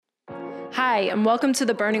Hi, and welcome to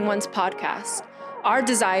the Burning Ones podcast. Our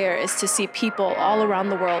desire is to see people all around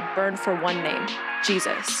the world burn for one name,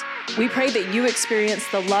 Jesus. We pray that you experience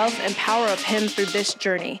the love and power of him through this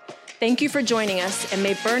journey. Thank you for joining us, and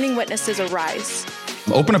may burning witnesses arise.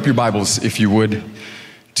 Open up your Bibles, if you would,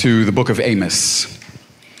 to the book of Amos.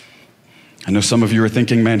 I know some of you are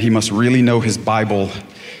thinking, man, he must really know his Bible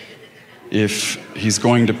if he's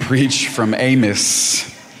going to preach from Amos.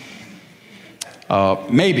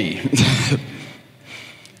 Maybe.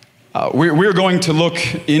 We're going to look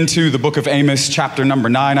into the book of Amos, chapter number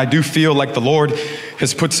 9. I do feel like the Lord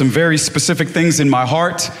has put some very specific things in my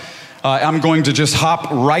heart. I'm going to just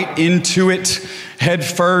hop right into it, head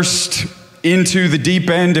first into the deep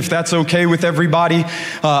end, if that's okay with everybody.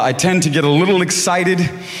 I tend to get a little excited.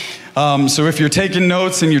 So if you're taking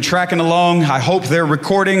notes and you're tracking along, I hope they're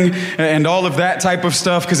recording and all of that type of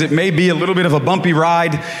stuff, because it may be a little bit of a bumpy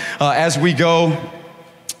ride as we go.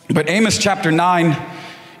 But Amos chapter 9,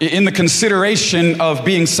 in the consideration of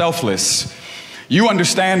being selfless, you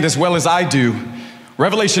understand as well as I do,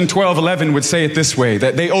 Revelation 12:11 would say it this way,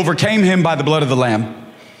 that they overcame him by the blood of the Lamb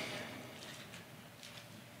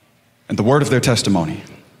and the word of their testimony.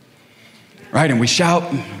 Right? And we shout,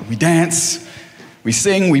 we dance, we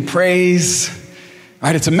sing, we praise,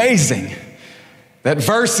 right? It's amazing. That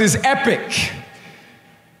verse is epic.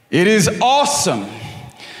 It is awesome.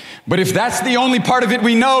 But if that's the only part of it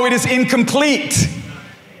we know, it is incomplete.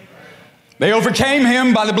 They overcame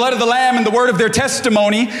him by the blood of the Lamb and the word of their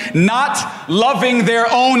testimony, not loving their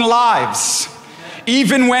own lives,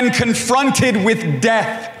 even when confronted with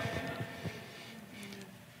death.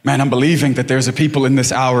 Man, I'm believing that there's a people in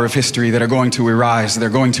this hour of history that are going to arise. They're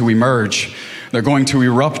going to emerge. They're going to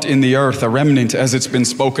erupt in the earth, a remnant, as it's been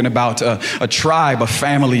spoken about, a tribe, a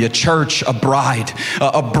family, a church, a bride,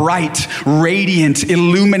 a bright, radiant,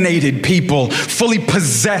 illuminated people, fully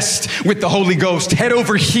possessed with the Holy Ghost, head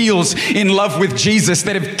over heels in love with Jesus,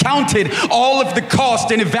 that have counted all of the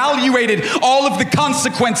cost and evaluated all of the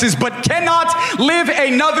consequences, but cannot live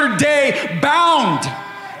another day bound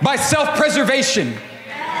by self-preservation.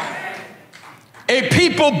 A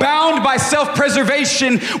people bound by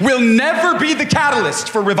self-preservation will never be the catalyst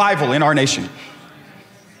for revival in our nation.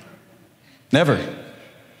 Never.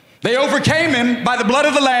 They overcame him by the blood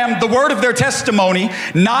of the Lamb, the word of their testimony,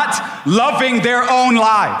 not loving their own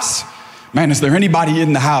lives. Man, is there anybody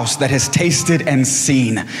in the house that has tasted and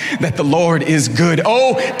seen that the Lord is good?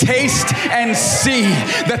 Oh, taste and see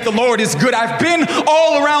that the Lord is good. I've been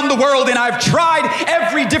all around the world and I've tried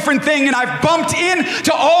every different thing and I've bumped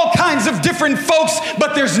into all kinds of different folks,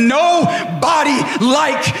 but there's nobody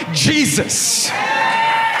like Jesus.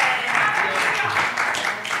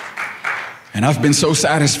 And I've been so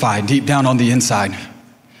satisfied deep down on the inside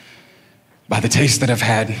by the taste that I've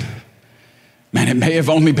had. Man, it may have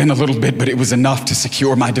only been a little bit, but it was enough to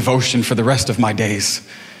secure my devotion for the rest of my days.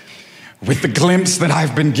 With the glimpse that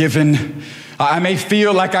I've been given, I may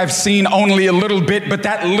feel like I've seen only a little bit, but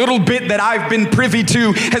that little bit that I've been privy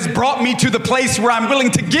to has brought me to the place where I'm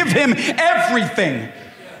willing to give him everything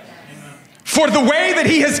for the way that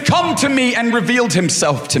he has come to me and revealed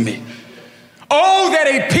himself to me. Oh, that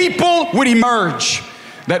a people would emerge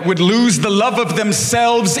that would lose the love of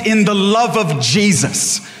themselves in the love of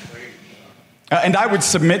Jesus. And I would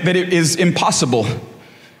submit that it is impossible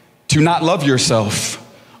to not love yourself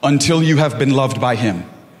until you have been loved by him.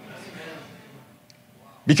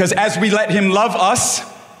 Because as we let him love us,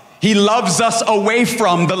 he loves us away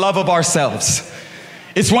from the love of ourselves.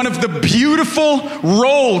 It's one of the beautiful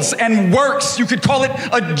roles and works, you could call it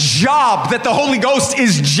a job, that the Holy Ghost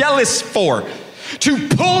is jealous for. To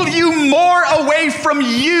pull you more away from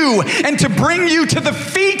you and to bring you to the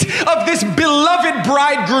feet of this beloved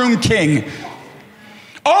bridegroom king.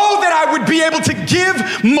 Oh, that I would be able to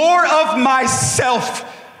give more of myself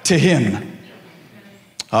to him.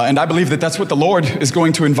 And I believe that that's what the Lord is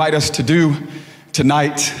going to invite us to do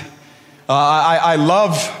tonight. I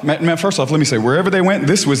love, man, first off, let me say, wherever they went,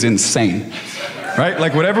 this was insane, right?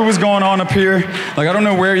 Like whatever was going on up here, like I don't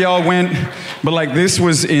know where y'all went, but like this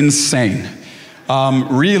was insane.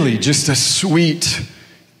 Really just a sweet,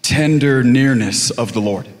 tender nearness of the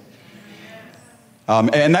Lord.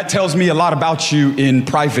 And that tells me a lot about you in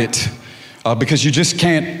private, because you just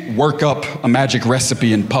can't work up a magic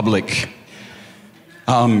recipe in public.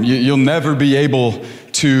 You'll never be able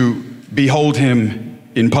to behold him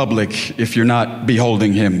in public if you're not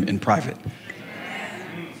beholding him in private.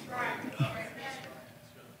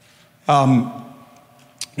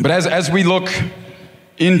 But as we look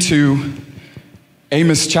into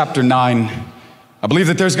Amos chapter 9, I believe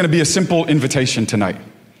that there's going to be a simple invitation tonight.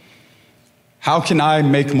 How can I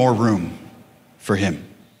make more room for him?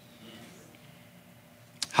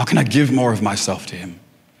 How can I give more of myself to him?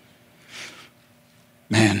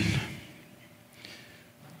 Man,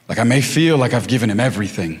 like I may feel like I've given him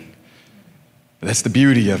everything, but that's the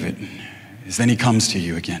beauty of it, is then he comes to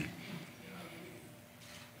you again.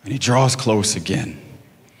 And he draws close again.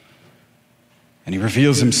 And he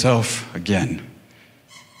reveals himself again.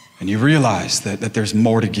 And you realize that there's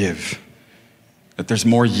more to give, that there's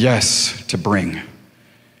more yes to bring,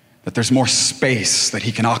 that there's more space that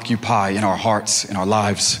he can occupy in our hearts, in our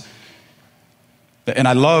lives. And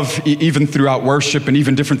I love, even throughout worship and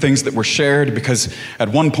even different things that were shared, because at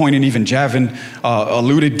one point, and even Javin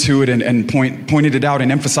alluded to it and pointed it out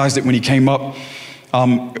and emphasized it when he came up,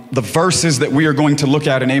 the verses that we are going to look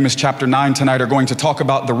at in Amos chapter 9 tonight are going to talk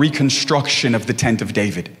about the reconstruction of the tent of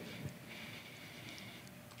David.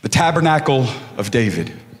 The tabernacle of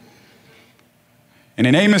David. And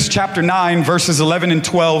in Amos chapter 9, verses 11 and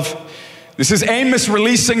 12, this is Amos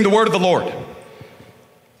releasing the word of the Lord.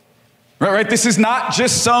 Right? This is not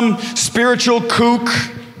just some spiritual kook.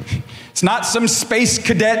 It's not some space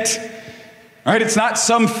cadet. Right? It's not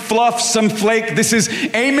some fluff, some flake. This is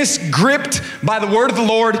Amos gripped by the word of the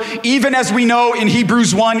Lord. Even as we know in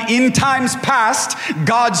Hebrews 1, in times past,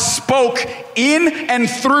 God spoke in and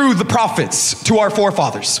through the prophets to our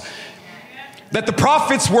forefathers. That the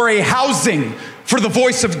prophets were a housing for the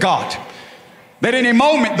voice of God. That in a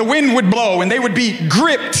moment the wind would blow and they would be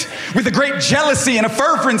gripped with a great jealousy and a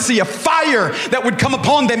fervency, a fire that would come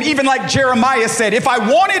upon them. Even like Jeremiah said, if I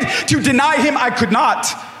wanted to deny him, I could not.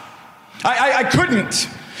 I couldn't.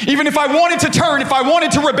 Even if I wanted to turn, if I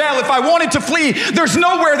wanted to rebel, if I wanted to flee, there's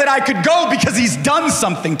nowhere that I could go because he's done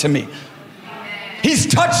something to me. He's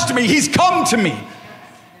touched me. He's come to me.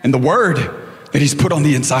 And the word that he's put on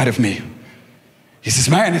the inside of me, he says,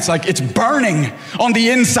 man, it's like it's burning on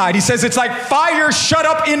the inside. He says, it's like fire shut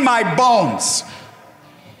up in my bones.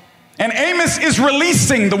 And Amos is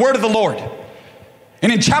releasing the word of the Lord.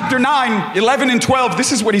 And in chapter 9, 11 and 12,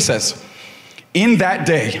 this is what he says. In that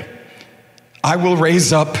day, I will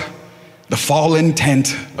raise up the fallen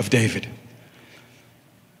tent of David,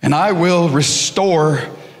 and I will restore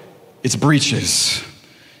its breaches.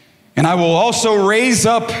 And I will also raise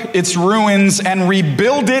up its ruins and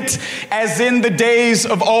rebuild it as in the days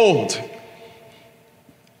of old,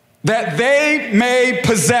 that they may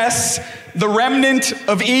possess the remnant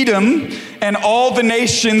of Edom and all the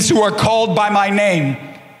nations who are called by my name,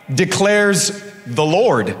 declares the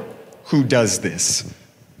Lord who does this.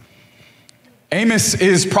 Amos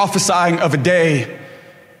is prophesying of a day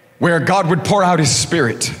where God would pour out his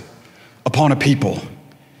spirit upon a people.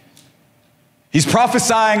 He's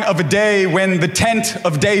prophesying of a day when the tent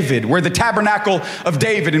of David, where the tabernacle of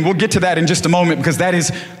David, and we'll get to that in just a moment because that is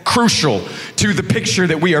crucial to the picture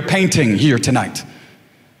that we are painting here tonight.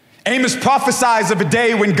 Amos prophesies of a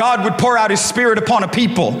day when God would pour out his spirit upon a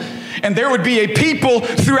people, and there would be a people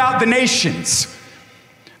throughout the nations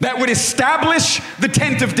that would establish the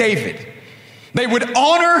tent of David. They would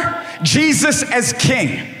honor Jesus as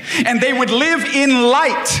king, and they would live in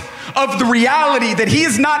light of the reality that he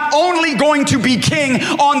is not only going to be king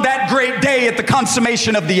on that great day at the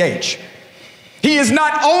consummation of the age. He is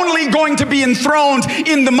not only going to be enthroned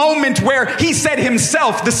in the moment where he said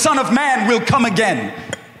himself, the Son of Man will come again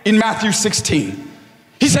in Matthew 16.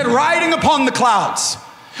 He said, riding upon the clouds,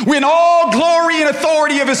 with all glory and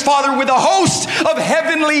authority of his Father, with a host of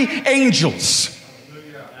heavenly angels.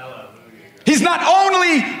 He's not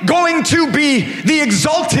only going to be the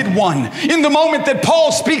exalted one in the moment that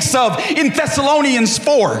Paul speaks of in Thessalonians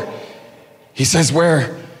 4. He says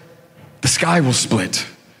where the sky will split,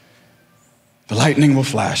 the lightning will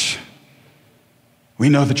flash. We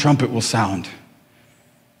know the trumpet will sound,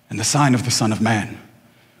 and the sign of the Son of Man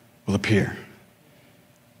will appear,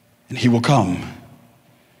 and he will come.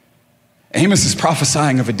 Amos is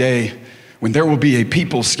prophesying of a day when there will be a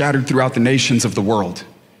people scattered throughout the nations of the world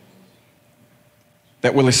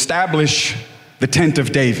that will establish the tent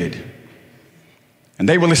of David. And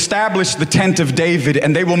they will establish the tent of David,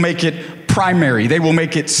 and they will make it primary. They will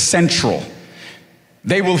make it central.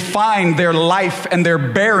 They will find their life and their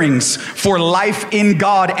bearings for life in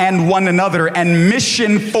God and one another and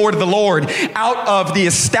mission for the Lord out of the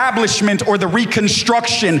establishment or the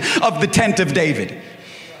reconstruction of the tent of David.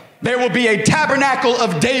 There will be a tabernacle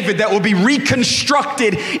of David that will be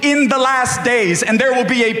reconstructed in the last days. And there will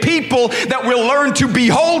be a people that will learn to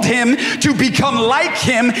behold him, to become like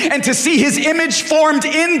him, and to see his image formed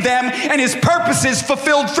in them and his purposes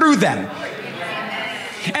fulfilled through them.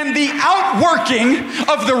 And the outworking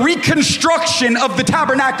of the reconstruction of the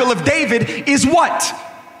tabernacle of David is what?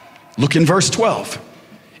 Look in verse 12.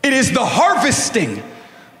 It is the harvesting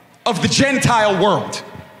of the Gentile world.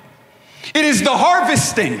 It is the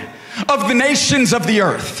harvesting of the nations of the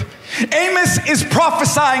earth. Amos is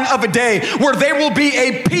prophesying of a day where there will be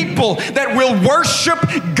a people that will worship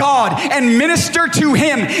God and minister to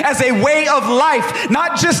Him as a way of life,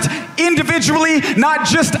 not just individually, not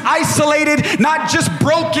just isolated, not just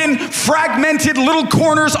broken, fragmented little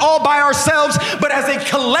corners all by ourselves, but as a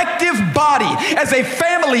collective body, as a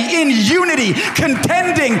family in unity,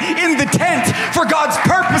 contending in the tent for God's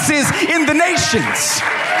purposes in the nations.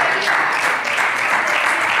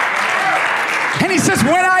 And he says,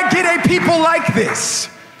 when I get a people like this,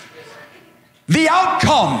 the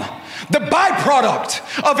outcome, the byproduct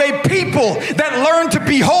of a people that learn to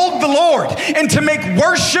behold the Lord and to make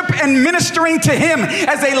worship and ministering to Him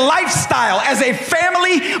as a lifestyle, as a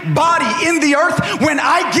family body in the earth, when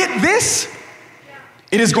I get this,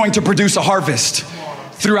 it is going to produce a harvest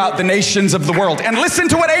throughout the nations of the world. And listen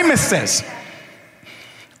to what Amos says.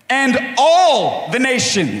 And all the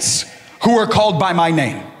nations who are called by my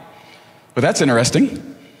name. Well, that's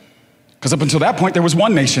interesting, because up until that point, there was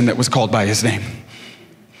one nation that was called by His name.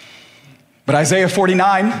 But Isaiah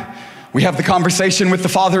 49, we have the conversation with the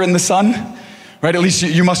Father and the Son, right? At least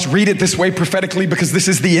you must read it this way prophetically, because this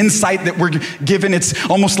is the insight that we're given. It's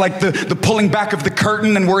almost like the pulling back of the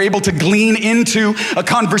curtain, and we're able to glean into a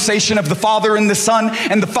conversation of the Father and the Son.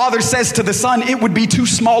 And the Father says to the Son, it would be too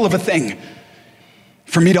small of a thing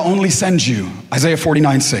for me to only send you, Isaiah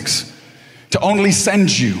 49:6, to only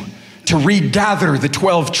send you to regather the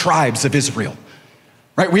 12 tribes of Israel,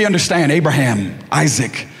 right? We understand Abraham,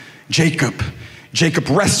 Isaac, Jacob. Jacob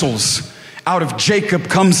wrestles. Out of Jacob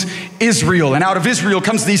comes Israel, and out of Israel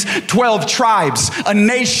comes these 12 tribes, a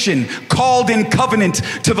nation called in covenant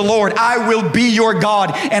to the Lord. I will be your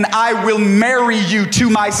God, and I will marry you to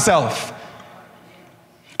myself.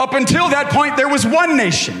 Up until that point, there was one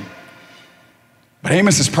nation. But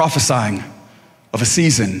Amos is prophesying of a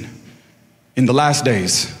season in the last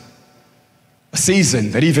days. A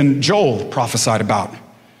season that even Joel prophesied about.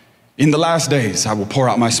 In the last days, I will pour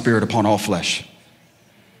out my Spirit upon all flesh.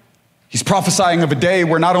 He's prophesying of a day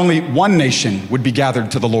where not only one nation would be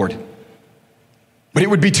gathered to the Lord, but it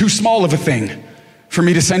would be too small of a thing for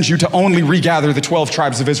me to send you to only regather the 12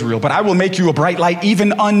 tribes of Israel. But I will make you a bright light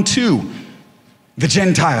even unto the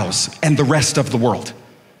Gentiles and the rest of the world.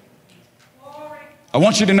 I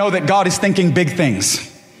want you to know that God is thinking big things.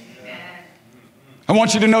 I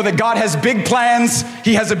want you to know that God has big plans.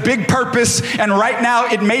 He has a big purpose. And right now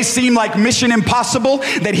it may seem like mission impossible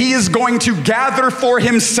that He is going to gather for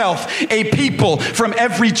Himself a people from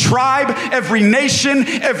every tribe, every nation,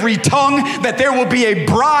 every tongue, that there will be a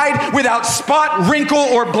bride without spot, wrinkle,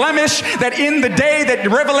 or blemish, that in the day that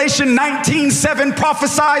Revelation 19:7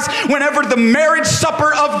 prophesies, whenever the marriage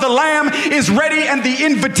supper of the Lamb is ready and the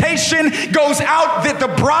invitation goes out, that the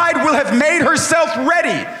bride will have made herself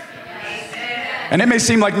ready. And it may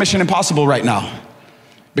seem like mission impossible right now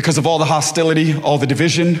because of all the hostility, all the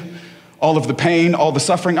division, all of the pain, all the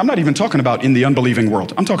suffering. I'm not even talking about in the unbelieving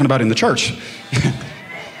world. I'm talking about in the church.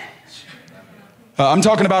 I'm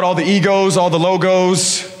talking about all the egos, all the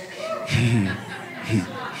logos.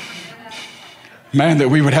 Man, that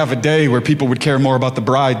we would have a day where people would care more about the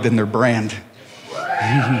bride than their brand.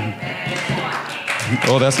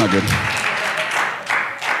 Oh, that's not good.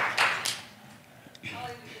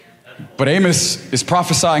 But Amos is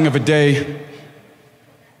prophesying of a day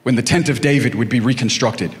when the tent of David would be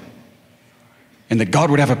reconstructed and that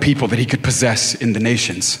God would have a people that He could possess in the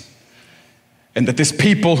nations. And that this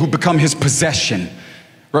people who become His possession,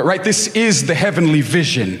 right? This is the heavenly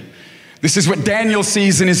vision. This is what Daniel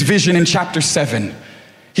sees in his vision in chapter 7.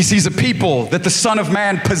 He sees a people that the Son of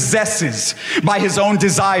Man possesses by His own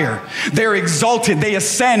desire. They're exalted, they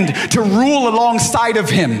ascend to rule alongside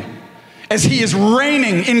of Him as He is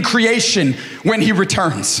reigning in creation when He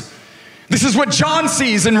returns. This is what John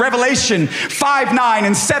sees in Revelation 5:9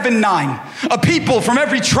 and 7:9. A people from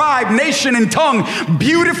every tribe, nation, and tongue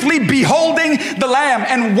beautifully beholding the Lamb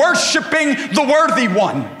and worshiping the worthy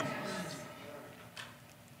one.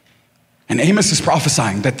 And Amos is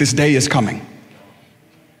prophesying that this day is coming.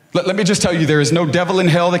 Let me just tell you, there is no devil in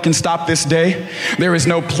hell that can stop this day. There is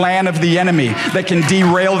no plan of the enemy that can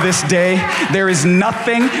derail this day. There is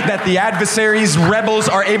nothing that the adversaries, rebels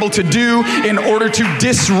are able to do in order to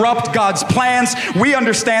disrupt God's plans. We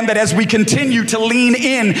understand that as we continue to lean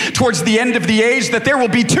in towards the end of the age, that there will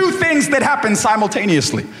be two things that happen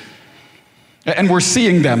simultaneously. And we're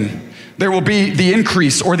seeing them. There will be the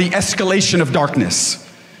increase or the escalation of darkness.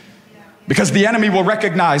 Because the enemy will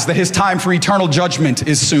recognize that his time for eternal judgment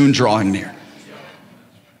is soon drawing near.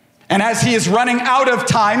 And as he is running out of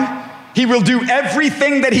time, He will do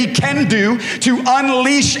everything that he can do to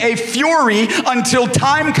unleash a fury until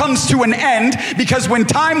time comes to an end, because when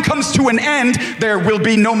time comes to an end, there will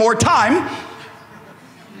be no more time.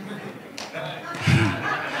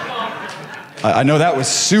 I know that was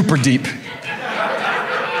super deep.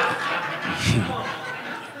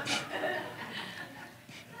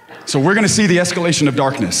 So we're going to see the escalation of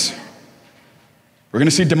darkness. We're going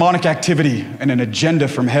to see demonic activity and an agenda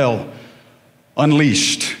from hell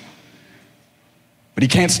unleashed. But he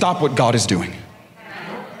can't stop what God is doing.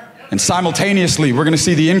 And simultaneously, we're going to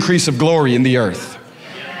see the increase of glory in the earth.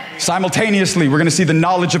 Simultaneously, we're going to see the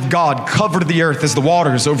knowledge of God cover the earth as the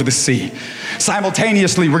waters over the sea.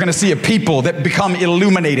 Simultaneously, we're going to see a people that become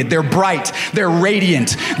illuminated. They're bright. They're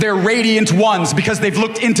radiant. They're radiant ones because they've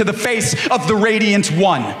looked into the face of the radiant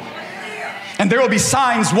one. And there will be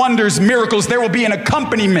signs, wonders, miracles. There will be an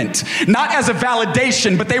accompaniment, not as a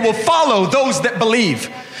validation, but they will follow those that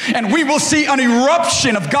believe. And we will see an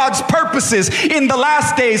eruption of God's purposes in the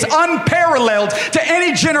last days, unparalleled to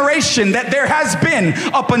any generation that there has been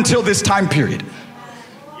up until this time period.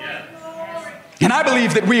 And I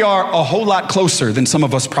believe that we are a whole lot closer than some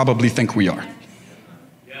of us probably think we are.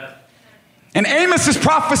 And Amos is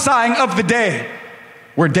prophesying of the day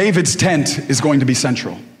where David's tent is going to be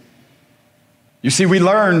central. You see, we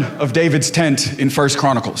learn of David's tent in 1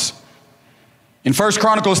 Chronicles. In 1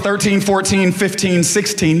 Chronicles 13, 14, 15,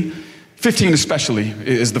 16, 15 especially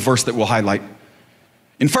is the verse that we'll highlight.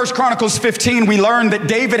 In 1 Chronicles 15, we learn that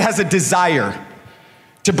David has a desire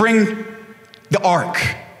to bring the ark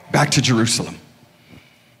back to Jerusalem.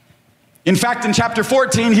 In fact, in chapter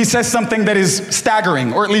 14, he says something that is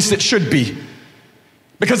staggering, or at least it should be.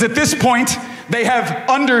 Because at this point, they have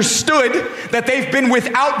understood that they've been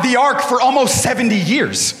without the ark for almost 70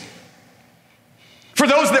 years. For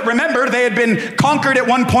those that remember, they had been conquered at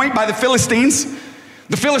one point by the Philistines.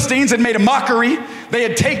 The Philistines had made a mockery. They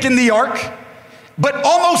had taken the ark. But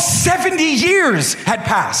almost 70 years had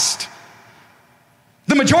passed.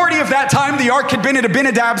 The majority of that time, the ark had been at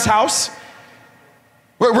Abinadab's house.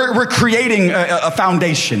 We're creating a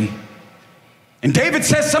foundation. And David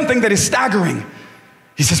says something that is staggering.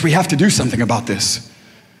 He says, we have to do something about this.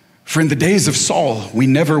 For in the days of Saul, we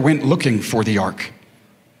never went looking for the ark.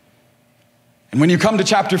 And when you come to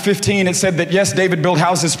chapter 15, it said that, yes, David built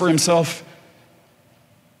houses for himself.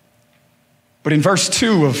 But in verse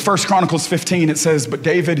 2 of 1 Chronicles 15, it says, but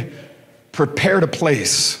David prepared a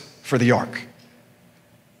place for the ark.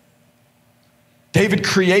 David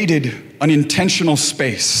created an intentional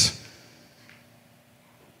space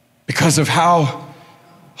because of how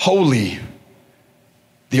holy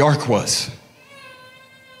the ark was.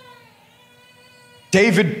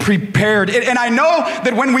 David prepared it. And I know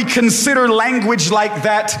that when we consider language like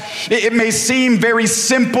that, it may seem very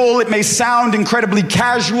simple. It may sound incredibly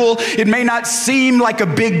casual. It may not seem like a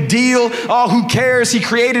big deal. Oh, who cares? He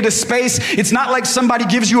created a space. It's not like somebody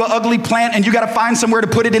gives you an ugly plant and you got to find somewhere to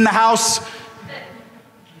put it in the house.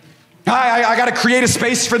 I got to create a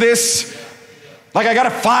space for this. Like I got to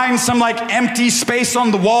find some empty space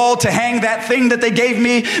on the wall to hang that thing that they gave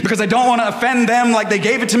me because I don't want to offend them like they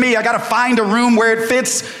gave it to me. I got to find a room where it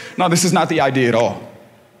fits. No, this is not the idea at all.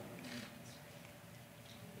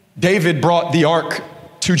 David brought the ark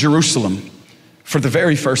to Jerusalem for the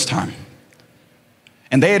very first time.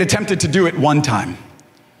 And they had attempted to do it one time.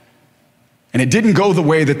 And it didn't go the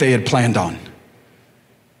way that they had planned on.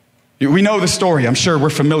 We know the story. I'm sure we're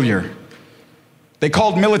familiar. They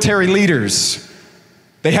called military leaders.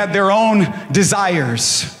 They had their own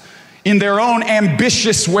desires. In their own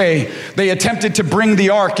ambitious way, they attempted to bring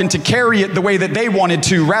the ark and to carry it the way that they wanted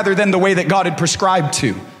to, rather than the way that God had prescribed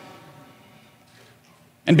to.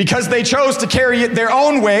 And because they chose to carry it their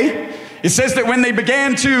own way, it says that when they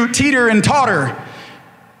began to teeter and totter,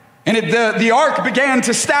 and the ark began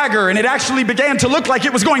to stagger, and it actually began to look like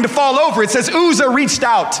it was going to fall over, it says Uzzah reached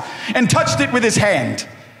out and touched it with his hand.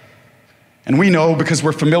 And we know, because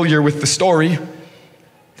we're familiar with the story,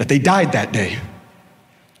 that they died that day.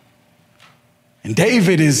 And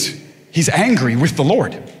David he's angry with the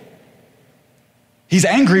Lord. He's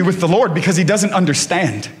angry with the Lord because he doesn't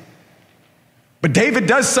understand. But David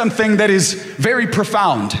does something that is very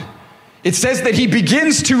profound. It says that he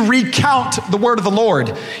begins to recount the word of the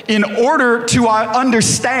Lord in order to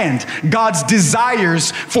understand God's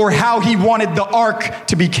desires for how he wanted the ark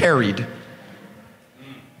to be carried.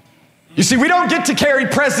 You see, we don't get to carry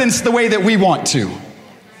presents the way that we want to.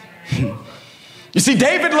 You see,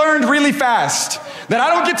 David learned really fast That I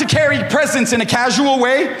don't get to carry presents in a casual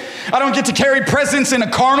way. I don't get to carry presents in a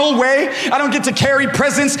carnal way. I don't get to carry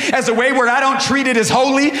presents as a way where I don't treat it as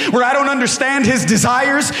holy, where I don't understand his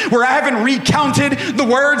desires, where I haven't recounted the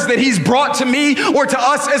words that he's brought to me or to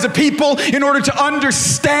us as a people in order to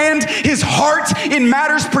understand his heart in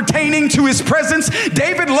matters pertaining to his presence.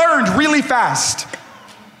 David learned really fast.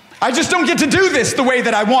 I just don't get to do this the way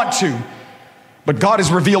that I want to. But God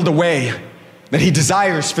has revealed a way that he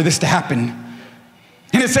desires for this to happen.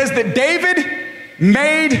 And it says that David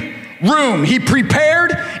made room. He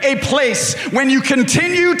prepared a place. When you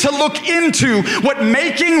continue to look into what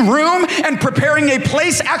making room and preparing a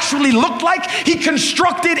place actually looked like, he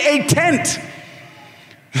constructed a tent.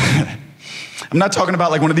 I'm not talking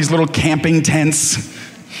about like one of these little camping tents,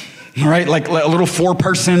 all right? Like a little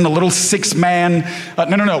 4-person, a little 6-man.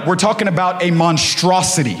 No. We're talking about a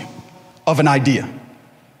monstrosity of an idea.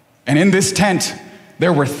 And in this tent,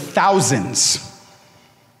 there were thousands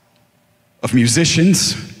of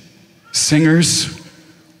musicians, singers,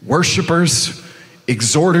 worshipers,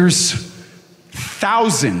 exhorters,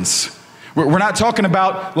 thousands. We're not talking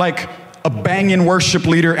about like a banging worship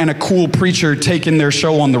leader and a cool preacher taking their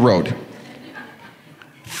show on the road.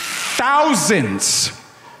 Thousands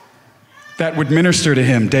that would minister to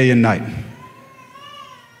him day and night.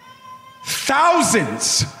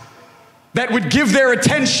 Thousands that would give their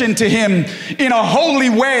attention to him in a holy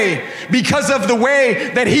way because of the way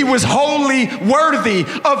that he was wholly worthy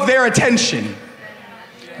of their attention.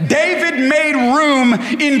 David made room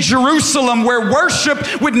in Jerusalem where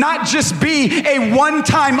worship would not just be a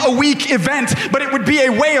one-time-a-week event, but it would be a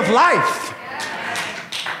way of life.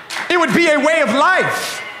 It would be a way of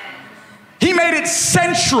life. He made it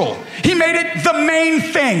central. He made it the main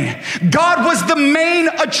thing. God was the main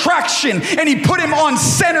attraction, and he put him on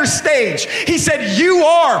center stage. He said, you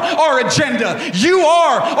are our agenda. You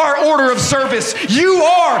are our order of service. You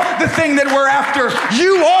are the thing that we're after.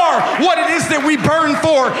 You are what it is that we burn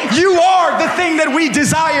for. You are the thing that we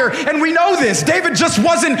desire. And we know this. David just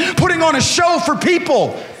wasn't putting on a show for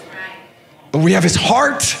people. But we have his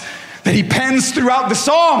heart that he pens throughout the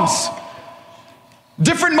Psalms.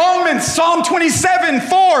 Different moments, Psalm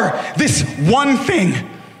 27:4, this one thing.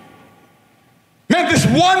 Man, this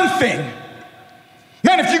one thing.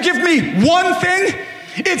 Man, if you give me one thing,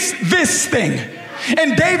 it's this thing.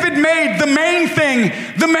 And David made the main thing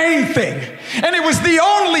the main thing. And it was the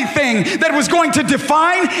only thing that was going to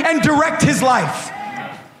define and direct his life.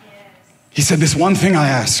 He said, this one thing I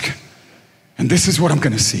ask, and this is what I'm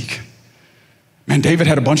going to seek. Man, David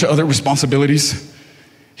had a bunch of other responsibilities.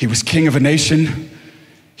 He was king of a nation.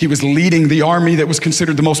 He was leading the army that was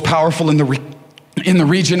considered the most powerful in the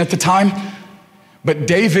region at the time. But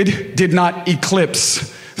David did not eclipse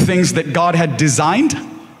things that God had designed.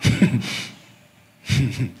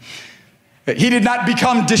 He did not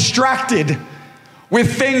become distracted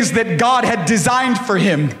with things that God had designed for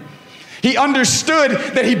him. He understood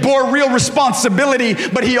that he bore real responsibility,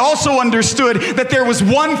 but he also understood that there was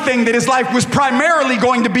one thing that his life was primarily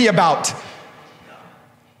going to be about.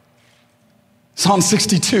 Psalm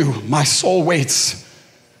 62, my soul waits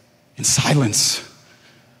in silence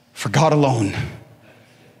for God alone,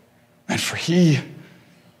 and for he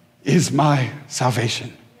is my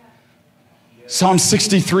salvation. Psalm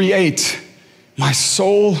 63:8, my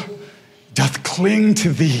soul doth cling to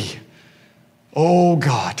thee, O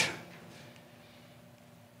God.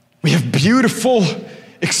 We have beautiful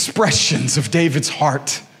expressions of David's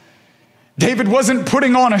heart. David wasn't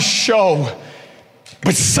putting on a show,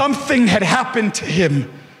 but something had happened to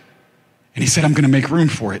him. And he said, I'm going to make room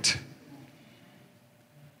for it.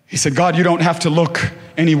 He said, God, you don't have to look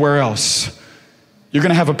anywhere else. You're going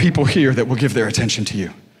to have a people here that will give their attention to you.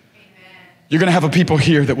 Amen. You're going to have a people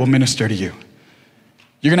here that will minister to you.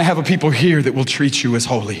 You're going to have a people here that will treat you as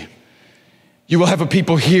holy. You will have a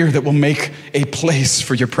people here that will make a place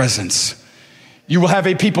for your presence. You will have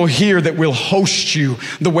a people here that will host you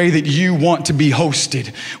the way that you want to be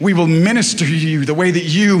hosted. We will minister to you the way that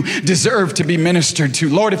you deserve to be ministered to.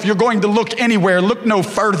 Lord, if you're going to look anywhere, look no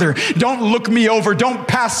further. Don't look me over. Don't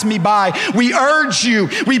pass me by. We urge you.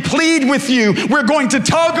 We plead with you. We're going to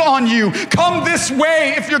tug on you. Come this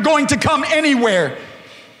way if you're going to come anywhere.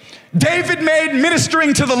 David made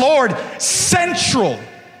ministering to the Lord central.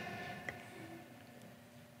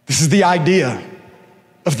 This is the idea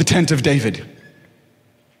of the tent of David.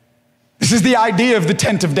 This is the idea of the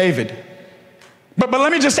tent of David. But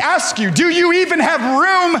let me just ask you, do you even have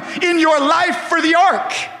room in your life for the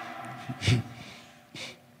ark?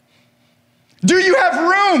 Do you have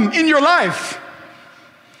room in your life?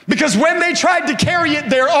 Because when they tried to carry it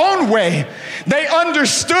their own way, they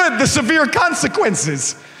understood the severe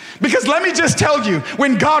consequences. Because let me just tell you,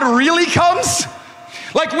 when God really comes,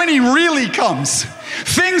 like when he really comes,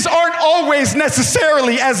 things aren't always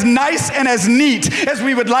necessarily as nice and as neat as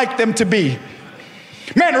we would like them to be.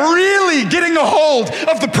 Man, really getting a hold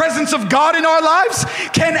of the presence of God in our lives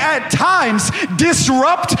can at times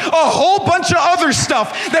disrupt a whole bunch of other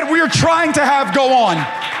stuff that we're trying to have go on.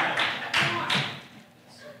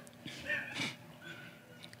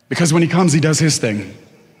 Because when he comes, he does his thing.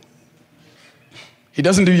 He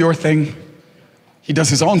doesn't do your thing. He does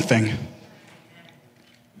his own thing.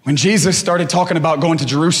 When Jesus started talking about going to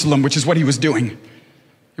Jerusalem, which is what he was doing,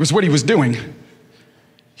 it was what he was doing.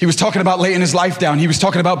 He was talking about laying his life down. He was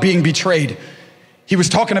talking about being betrayed. He was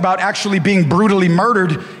talking about actually being brutally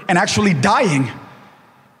murdered and actually dying.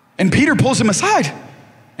 And Peter pulls him aside.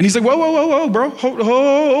 And he's like, whoa, bro,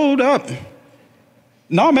 hold up.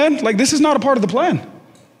 No, man, like this is not a part of the plan.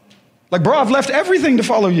 Like, bro, I've left everything to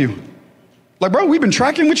follow you. Like, bro, we've been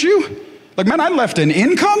tracking with you. Like, man, I left an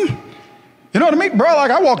income. You know what I mean? Bro,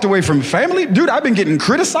 like I walked away from family. Dude, I've been getting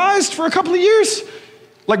criticized for a couple of years.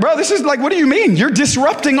 Like, bro, this is like, what do you mean? You're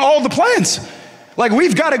disrupting all the plans. Like,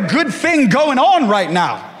 we've got a good thing going on right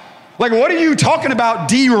now. Like, what are you talking about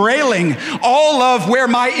derailing all of where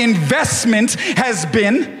my investment has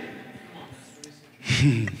been?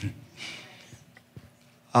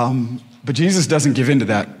 But Jesus doesn't give in to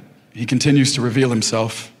that. He continues to reveal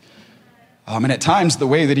himself. And at times, the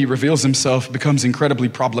way that he reveals himself becomes incredibly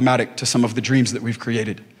problematic to some of the dreams that we've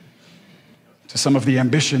created, to some of the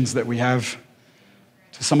ambitions that we have,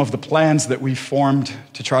 to some of the plans that we've formed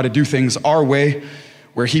to try to do things our way,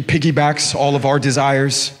 where he piggybacks all of our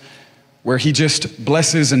desires, where he just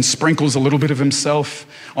blesses and sprinkles a little bit of himself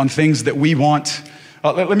on things that we want.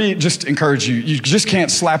 Let me just encourage you. You just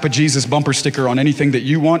can't slap a Jesus bumper sticker on anything that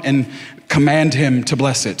you want and command him to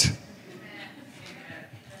bless it.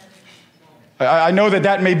 I know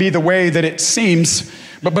that may be the way that it seems,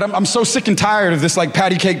 but I'm so sick and tired of this like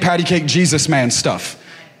patty cake Jesus man stuff.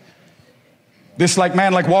 This like,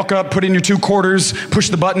 man, like walk up, put in your 2 quarters, push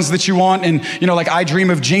the buttons that you want, and, you know, like I dream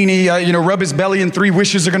of Genie, rub his belly and 3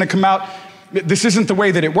 wishes are gonna come out. This isn't the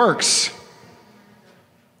way that it works.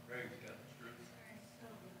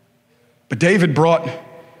 But David brought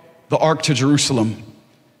the ark to Jerusalem,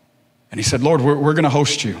 and he said, Lord, we're gonna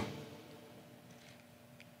host you.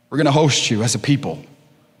 We're gonna host you as a people.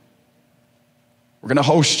 We're gonna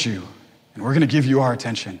host you, and we're gonna give you our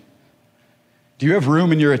attention. Do you have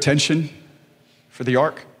room in your attention for the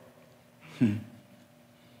ark? Is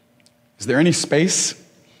there any space?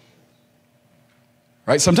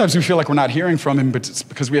 Right? Sometimes we feel like we're not hearing from him, but it's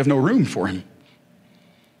because we have no room for him.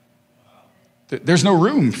 There's no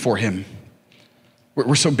room for him.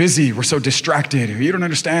 We're so busy, we're so distracted. You don't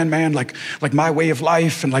understand, man, like my way of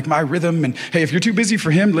life and like my rhythm. And hey, if you're too busy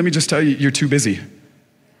for him, let me just tell you, you're too busy.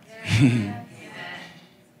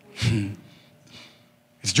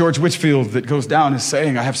 It's George Whitfield that goes down as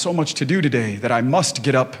saying, I have so much to do today that I must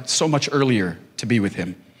get up so much earlier to be with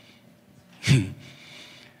him.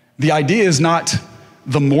 The idea is not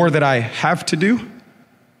the more that I have to do,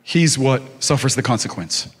 he's what suffers the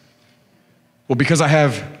consequence. Well, because I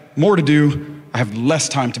have more to do, I have less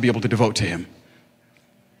time to be able to devote to him.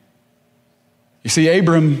 You see,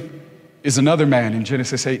 Abram is another man in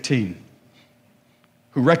Genesis 18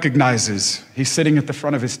 who recognizes he's sitting at the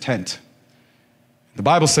front of his tent. The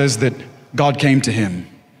Bible says that God came to him.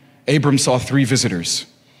 Abram saw 3 visitors.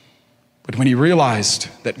 But when he realized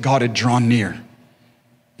that God had drawn near,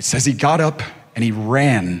 it says he got up and he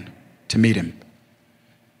ran to meet him.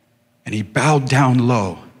 And he bowed down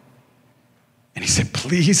low. And he said,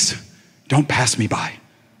 please don't pass me by.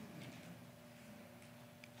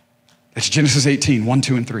 That's Genesis 18, 1,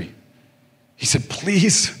 2, and 3. He said,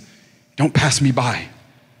 please don't pass me by.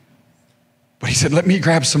 But he said, let me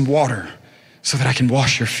grab some water so that I can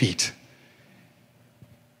wash your feet.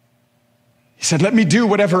 He said, let me do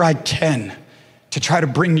whatever I can to try to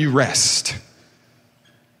bring you rest.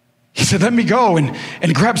 He said, let me go and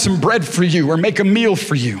grab some bread for you or make a meal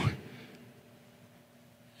for you.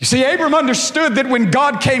 You see, Abram understood that when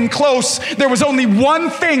God came close, there was only one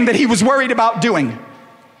thing that he was worried about doing.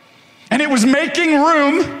 And it was making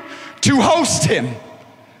room to host him,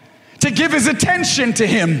 to give his attention to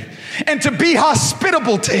him, and to be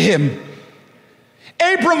hospitable to him.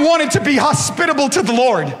 Abram wanted to be hospitable to the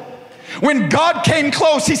Lord. When God came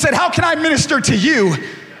close, he said, how can I minister to you?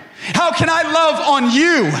 How can I love on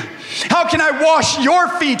you? How can I wash your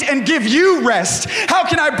feet and give you rest? How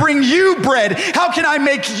can I bring you bread? How can I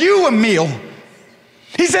make you a meal?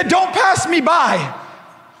 He said, don't pass me by.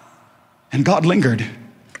 And God lingered.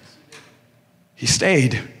 He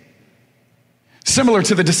stayed. Similar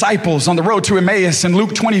to the disciples on the road to Emmaus in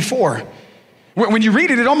Luke 24. When you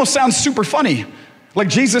read it, it almost sounds super funny. Like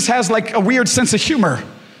Jesus has like a weird sense of humor.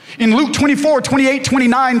 In Luke 24, 28,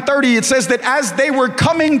 29, 30, it says that as they were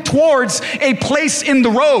coming towards a place in the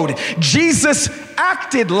road, Jesus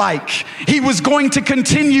acted like he was going to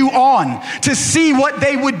continue on to see what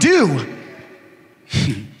they would do.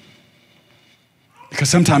 Because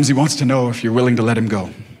sometimes he wants to know if you're willing to let him go.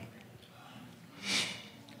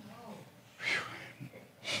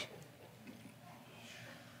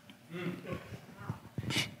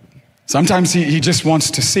 Sometimes he just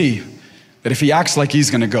wants to see that if he acts like he's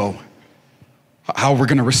gonna go, how we're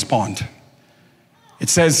gonna respond. It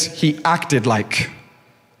says he acted like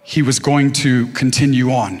he was going to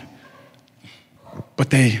continue on, but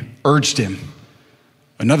they urged him.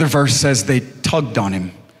 Another verse says they tugged on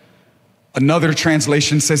him. Another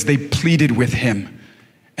translation says they pleaded with him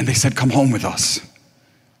and they said, come home with us.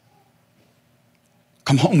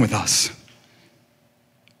 Come home with us.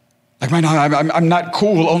 Like, man, I'm not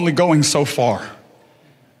cool only going so far.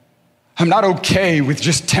 I'm not okay with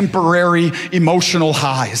just temporary emotional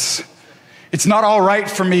highs. It's not all right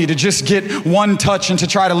for me to just get one touch and to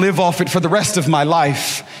try to live off it for the rest of my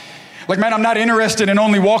life. Like, man, I'm not interested in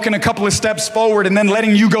only walking a couple of steps forward and then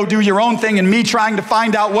letting you go do your own thing and me trying to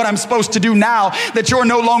find out what I'm supposed to do now that you're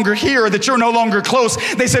no longer here, that you're no longer close.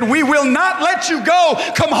 They said, we will not let you go.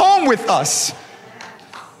 Come home with us.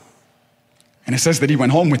 And it says that he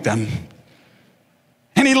went home with them.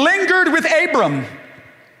 And he lingered with Abram.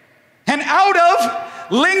 And out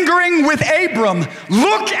of lingering with Abram,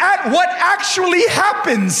 look at what actually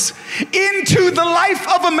happens into the life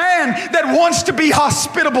of a man that wants to be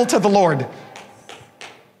hospitable to the Lord.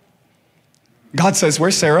 God says,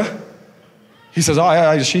 where's Sarah? He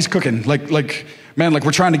says, she's cooking. Like, man,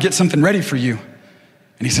 we're trying to get something ready for you.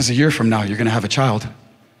 And he says, a year from now, you're going to have a child.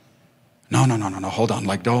 No, hold on.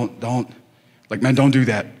 Man, don't do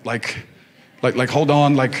that. Hold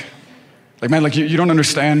on. Man, you don't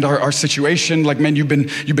understand our situation. Like, man, you've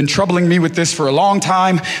been troubling me with this for a long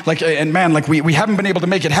time. And man, we haven't been able to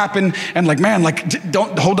make it happen. And man,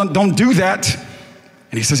 don't do that.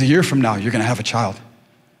 And he says, a year from now, you're going to have a child.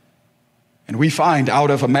 And we find out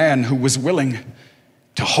of a man who was willing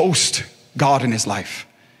to host God in his life,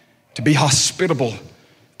 to be hospitable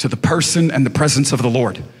to the person and the presence of the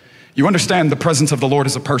Lord. You understand the presence of the Lord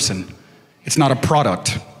is a person. It's not a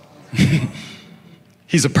product.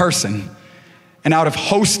 He's a person. And out of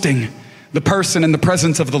hosting the person and the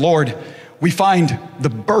presence of the Lord, we find the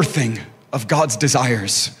birthing of God's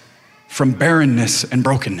desires from barrenness and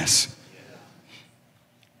brokenness.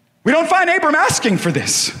 We don't find Abram asking for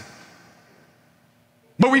this,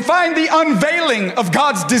 but we find the unveiling of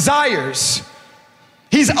God's desires.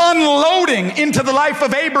 He's unloading into the life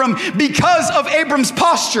of Abram because of Abram's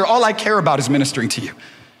posture. All I care about is ministering to you.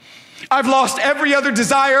 I've lost every other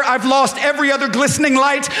desire. I've lost every other glistening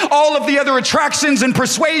light, all of the other attractions and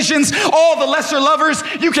persuasions, all the lesser lovers.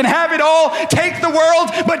 You can have it all. Take the world,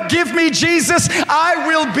 but give me Jesus. I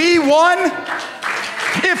will be one,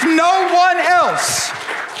 if no one else.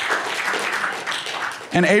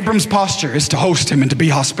 And Abram's posture is to host him and to be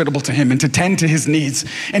hospitable to him and to tend to his needs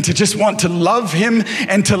and to just want to love him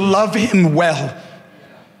and to love him well.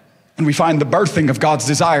 And we find the birthing of God's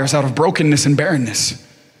desires out of brokenness and barrenness.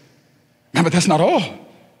 No, but that's not all.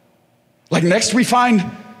 Next we find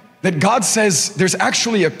that God says there's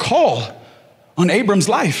actually a call on Abram's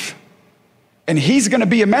life. And he's gonna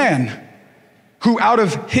be a man who out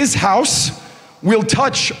of his house will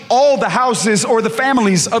touch all the houses or the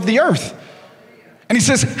families of the earth. And he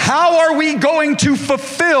says, how are we going to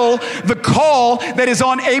fulfill the call that is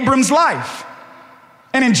on Abram's life?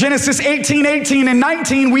 And in Genesis 18, 18, and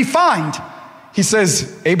 19, we find, he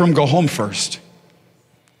says, Abram, go home first.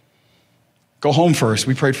 Go home first.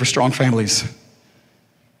 We prayed for strong families.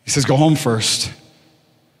 He says, go home first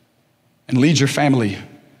and lead your family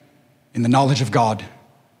in the knowledge of God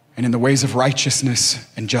and in the ways of righteousness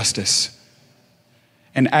and justice.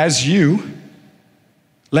 And as you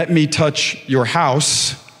let me touch your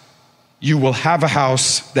house, you will have a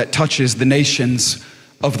house that touches the nations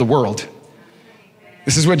of the world.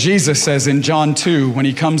 This is what Jesus says in John 2 when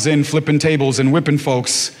he comes in flipping tables and whipping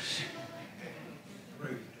folks.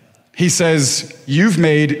 He says, you've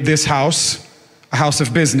made this house a house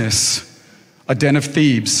of business, a den of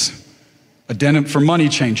thieves, a den for money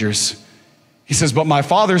changers. He says, but my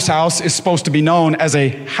Father's house is supposed to be known as a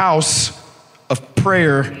house of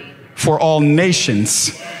prayer for all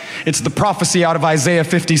nations. It's the prophecy out of Isaiah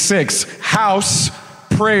 56. House,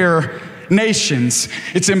 prayer, nations.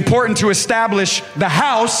 It's important to establish the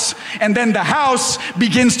house, and then the house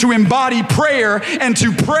begins to embody prayer and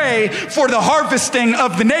to pray for the harvesting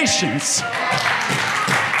of the nations.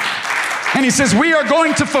 And he says, we are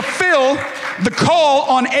going to fulfill the call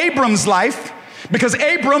on Abram's life, because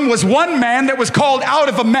Abram was one man that was called out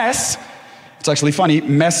of a mess. It's actually funny,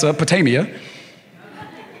 Mesopotamia.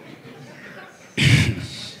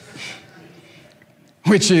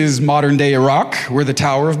 Which is modern day Iraq, where the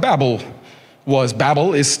Tower of Babel was.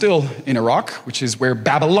 Babel is still in Iraq, which is where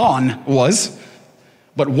Babylon was.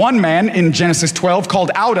 But one man in Genesis 12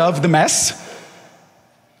 called out of the mess.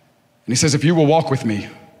 And he says, if you will walk with me,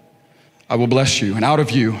 I will bless you. And out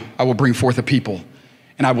of you, I will bring forth a people.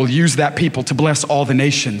 And I will use that people to bless all the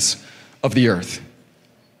nations of the earth.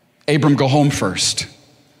 Abram, go home first,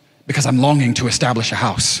 because I'm longing to establish a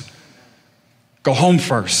house. Go home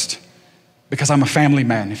first, because I'm a family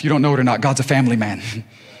man. If you don't know it or not, God's a family man.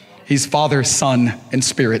 He's Father, Son, and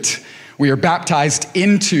Spirit. We are baptized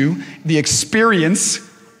into the experience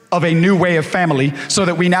of a new way of family so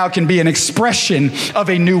that we now can be an expression of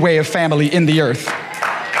a new way of family in the earth.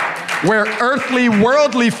 Where earthly,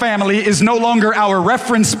 worldly family is no longer our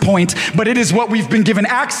reference point, but it is what we've been given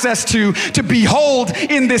access to behold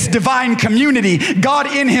in this divine community. God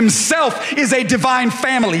in himself is a divine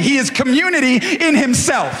family. He is community in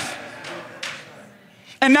himself.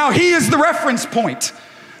 And now he is the reference point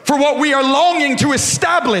for what we are longing to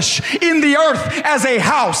establish in the earth as a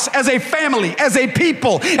house, as a family, as a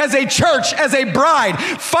people, as a church, as a bride.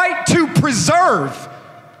 Fight to preserve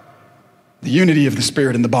the unity of the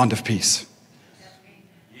Spirit and the bond of peace.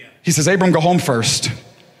 He says, Abram, go home first,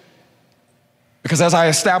 because as I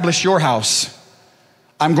establish your house,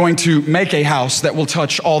 I'm going to make a house that will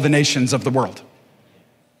touch all the nations of the world.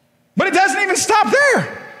 But it doesn't even stop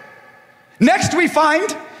there. Next, we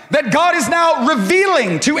find that God is now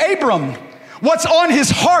revealing to Abram what's on his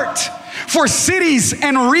heart for cities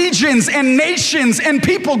and regions and nations and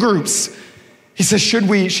people groups. He says, should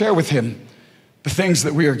we share with him the things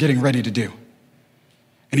that we are getting ready to do?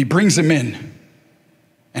 And he brings him in.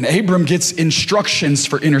 And Abram gets instructions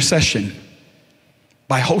for intercession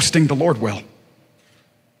by hosting the Lord well.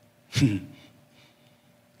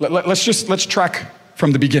 Let's track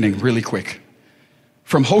from the beginning really quick.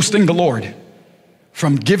 From hosting the Lord,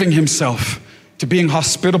 from giving himself to being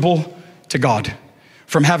hospitable to God,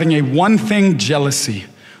 from having a one thing jealousy.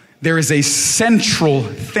 There is a central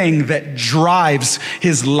thing that drives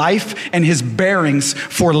his life and his bearings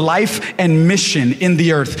for life and mission in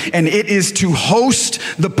the earth. And it is to host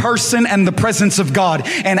the person and the presence of God.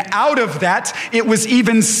 And out of that, it was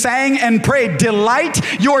even sang and prayed,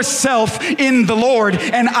 delight yourself in the Lord,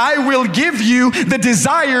 and I will give you the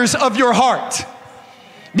desires of your heart.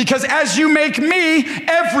 Because as you make me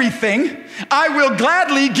everything, I will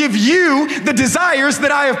gladly give you the desires that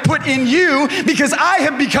I have put in you, because I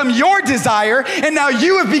have become your desire, and now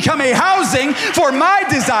you have become a housing for my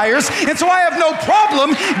desires. And so I have no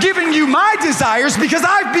problem giving you my desires, because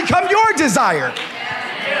I've become your desire.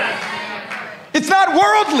 It's not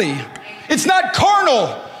worldly. It's not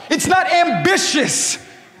carnal. It's not ambitious.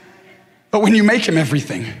 But when you make him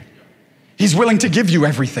everything, he's willing to give you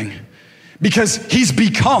everything, because he's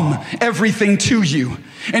become everything to you.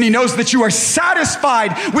 And he knows that you are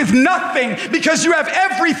satisfied with nothing because you have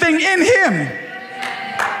everything in him.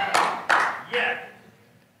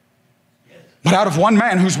 But out of one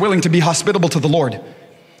man who's willing to be hospitable to the Lord,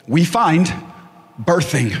 we find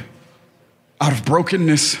birthing out of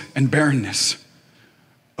brokenness and barrenness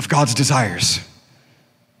of God's desires.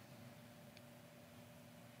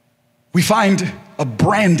 We find a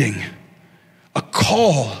branding, a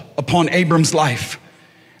call upon Abram's life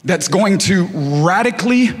that's going to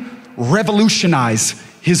radically revolutionize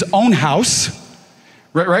his own house.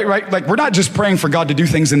 Right? Like, we're not just praying for God to do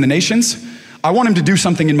things in the nations. I want him to do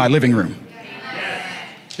something in my living room.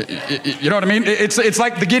 You know what I mean? It's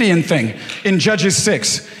like the Gideon thing in Judges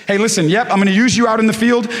 6. Hey, listen, yep, I'm gonna use you out in the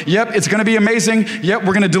field. Yep, it's gonna be amazing. Yep,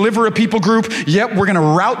 we're gonna deliver a people group. Yep, we're gonna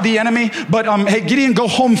rout the enemy. But hey, Gideon, go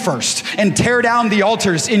home first and tear down the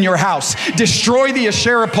altars in your house. Destroy the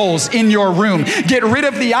Asherah poles in your room. Get rid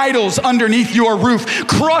of the idols underneath your roof.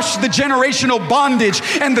 Crush the generational bondage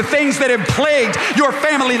and the things that have plagued your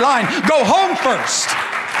family line. Go home first.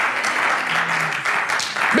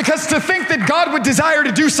 Because to think that God would desire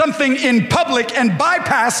to do something in public and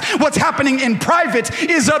bypass what's happening in private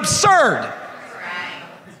is absurd.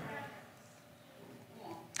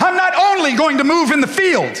 I'm not only going to move in the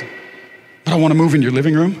field, but I want to move in your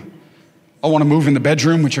living room. I want to move in the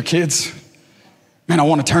bedroom with your kids. Man, I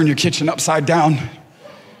want to turn your kitchen upside down.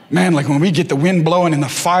 Man, like when we get the wind blowing and the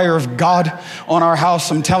fire of God on our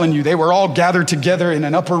house, I'm telling you, they were all gathered together in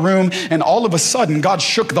an upper room, and all of a sudden, God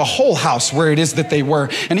shook the whole house where it is that they were,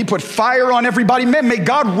 and he put fire on everybody. Man, may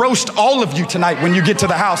God roast all of you tonight when you get to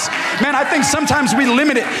the house. Man, I think sometimes we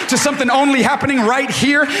limit it to something only happening right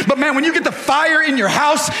here, but man, when you get the fire in your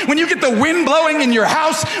house, when you get the wind blowing in your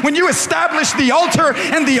house, when you establish the altar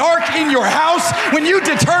and the ark in your house, when you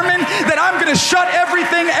determine that I'm gonna shut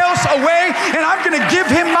everything else away and I'm gonna give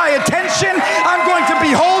him my attention, I'm going to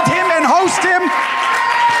behold him and host him.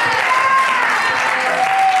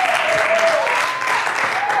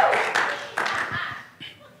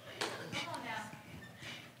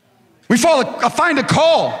 We find a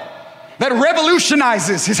call that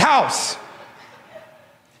revolutionizes his house.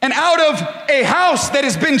 And out of a house that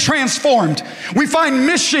has been transformed, we find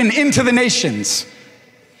mission into the nations.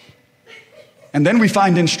 And then we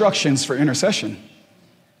find instructions for intercession.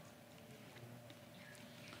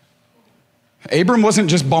 Abram wasn't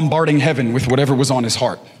just bombarding heaven with whatever was on his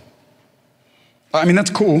heart. I mean,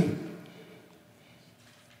 that's cool.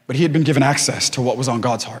 But he had been given access to what was on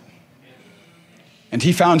God's heart. And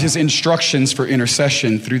he found his instructions for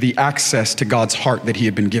intercession through the access to God's heart that he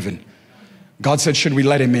had been given. God said, should we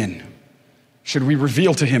let him in? Should we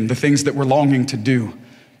reveal to him the things that we're longing to do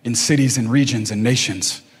in cities and regions and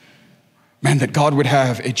nations? Man, that God would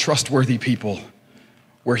have a trustworthy people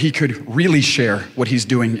where he could really share what he's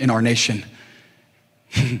doing in our nation.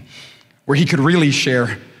 Where he could really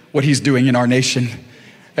share what he's doing in our nation.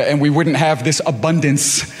 And we wouldn't have this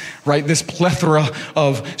abundance, right? This plethora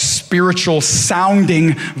of spiritual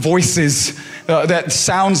sounding voices that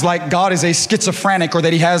sounds like God is a schizophrenic, or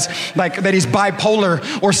that that he's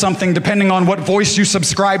bipolar or something, depending on what voice you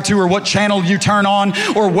subscribe to or what channel you turn on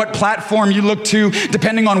or what platform you look to,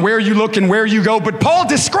 depending on where you look and where you go. But Paul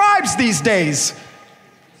describes these days.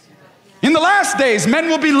 In the last days, men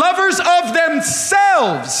will be lovers of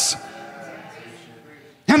themselves,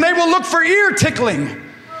 and they will look for ear tickling,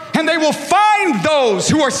 and they will find those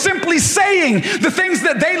who are simply saying the things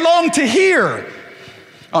that they long to hear.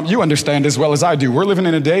 You understand as well as I do, we're living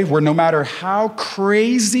in a day where no matter how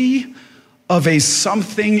crazy of a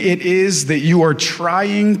something it is that you are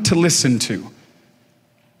trying to listen to,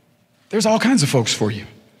 there's all kinds of folks for you.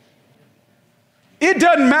 It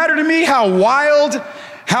doesn't matter to me how wild,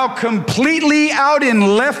 how completely out in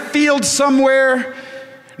left field somewhere,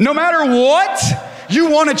 no matter what you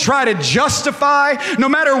want to try to justify, no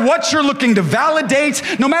matter what you're looking to validate,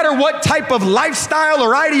 no matter what type of lifestyle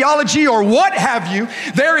or ideology or what have you,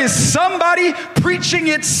 there is somebody preaching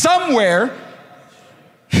it somewhere.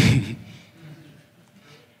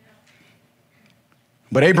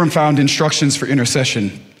 But Abram found instructions for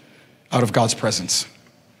intercession out of God's presence,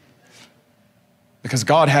 because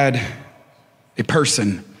God had a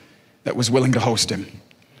person that was willing to host him.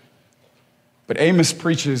 But Amos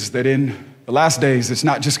preaches that in the last days, it's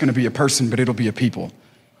not just going to be a person, but it'll be a people.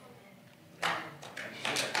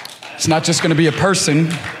 It's not just going to be a person,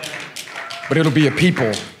 but it'll be a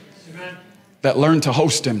people that learn to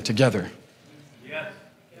host him together.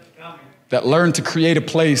 That learn to create a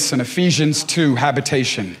place in Ephesians 2,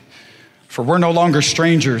 habitation. For we're no longer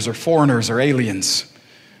strangers or foreigners or aliens.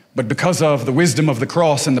 But because of the wisdom of the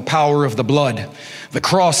cross and the power of the blood, the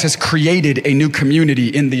cross has created a new community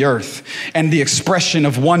in the earth, and the expression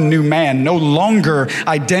of one new man, no longer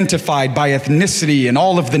identified by ethnicity and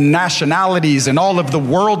all of the nationalities and all of the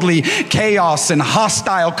worldly chaos and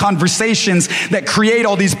hostile conversations that create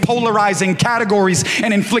all these polarizing categories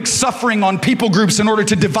and inflict suffering on people groups in order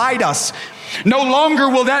to divide us. No longer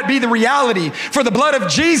will that be the reality, for the blood of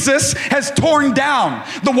Jesus has torn down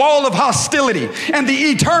the wall of hostility, and the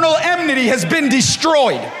eternal enmity has been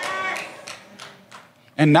destroyed.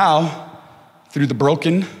 And now, through the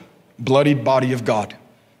broken, bloodied body of God,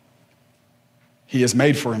 he has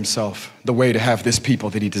made for himself the way to have this people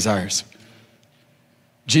that he desires.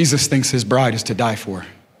 Jesus thinks his bride is to die for.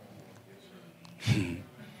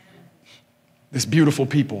 This beautiful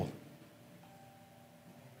people,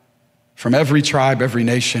 from every tribe, every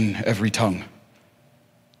nation, every tongue.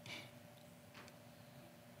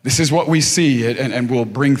 This is what we see, and we'll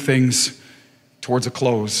bring things towards a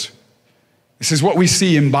close. This is what we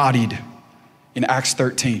see embodied in Acts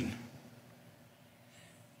 13.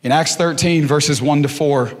 In Acts 13, verses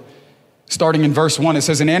 1-4, starting in verse 1, it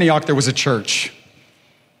says, in Antioch there was a church.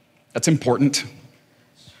 That's important.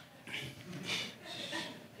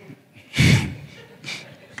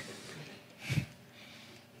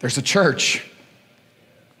 There's a church.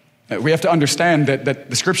 We have to understand that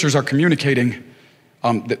the scriptures are communicating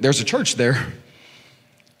that there's a church there.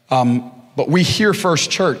 But we hear first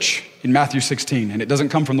church in Matthew 16, and it doesn't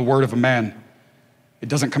come from the word of a man, It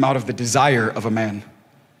doesn't come out of the desire of a man,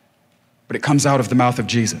 but it comes out of the mouth of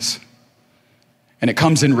Jesus. And it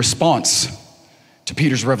comes in response to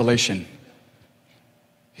Peter's revelation.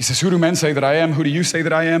 He says, who do men say that I am? Who do you say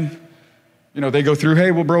that I am? They go through,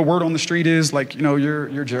 hey, well, bro, word on the street is like,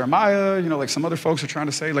 you're Jeremiah. Like some other folks are trying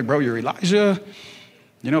to say, like, bro, you're Elijah.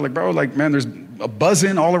 Like, bro, like, man, there's a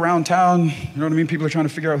buzzing all around town. You know what I mean? People are trying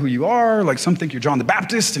to figure out who you are. Like, some think you're John the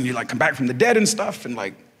Baptist and you like come back from the dead and stuff. And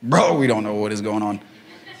like, bro, we don't know what is going on.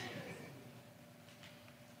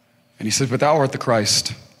 And he says, but thou art the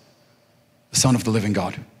Christ, the Son of the living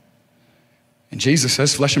God. And Jesus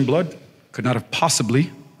says, flesh and blood could not have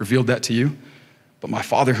possibly revealed that to you, but my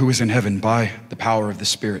Father who is in heaven by the power of the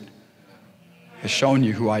Spirit has shown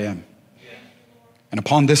you who I am. And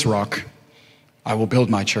upon this rock, I will build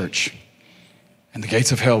my church, and the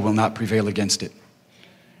gates of hell will not prevail against it.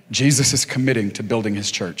 Jesus is committing to building his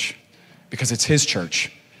church because it's his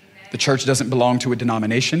church. The church doesn't belong to a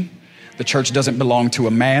denomination. The church doesn't belong to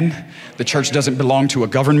a man. The church doesn't belong to a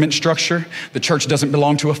government structure. The church doesn't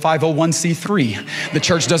belong to a 501c3. The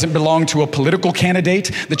church doesn't belong to a political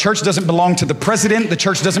candidate. The church doesn't belong to the president. The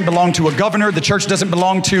church doesn't belong to a governor. The church doesn't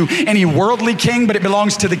belong to any worldly king, but it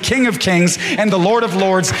belongs to the King of Kings and the Lord of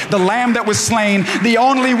Lords, the Lamb that was slain, the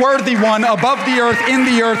only worthy one above the earth, in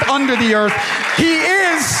the earth, under the earth. He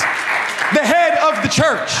is the head of the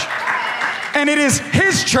church. And it is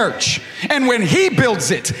his church. And when he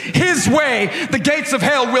builds it his way, the gates of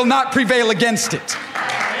hell will not prevail against it.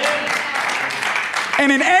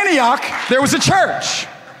 And in Antioch, there was a church.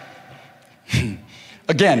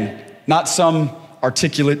 Again, not some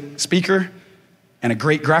articulate speaker and a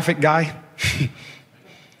great graphic guy.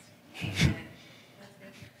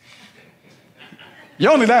 You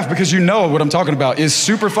only laugh because you know what I'm talking about is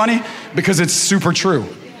super funny because it's super true.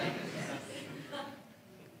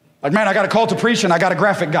 Like, man, I got a call to preach and I got a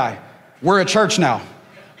graphic guy. We're a church now.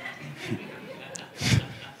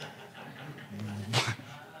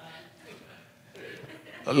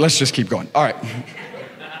 Let's just keep going. All right.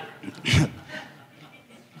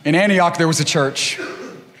 In Antioch, there was a church.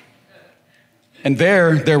 And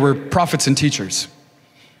there were prophets and teachers.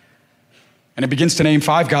 And it begins to name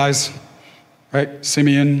 5 guys, right?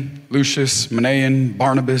 Simeon, Lucius, Manaen,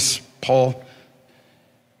 Barnabas, Paul.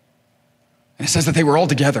 And it says that they were all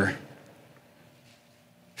together,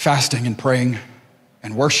 fasting and praying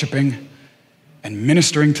and worshiping and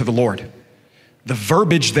ministering to the Lord. The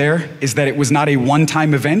verbiage there is that it was not a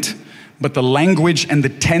one-time event, but the language and the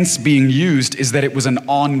tense being used is that it was an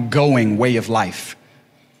ongoing way of life.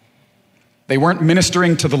 They weren't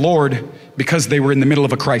ministering to the Lord because they were in the middle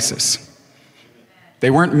of a crisis.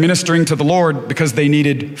 They weren't ministering to the Lord because they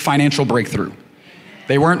needed financial breakthrough.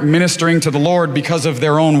 They weren't ministering to the Lord because of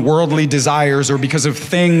their own worldly desires or because of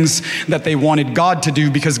things that they wanted God to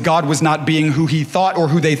do because God was not being who he thought or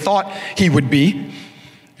who they thought he would be,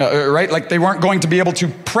 right? Like they weren't going to be able to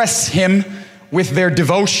press him with their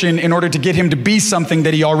devotion in order to get him to be something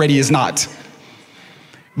that he already is not.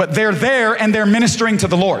 But they're there and they're ministering to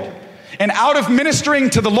the Lord. And out of ministering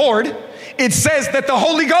to the Lord, it says that the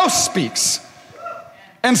Holy Ghost speaks.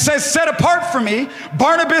 And says, set apart for me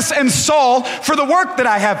Barnabas and Saul for the work that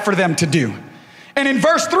I have for them to do. And in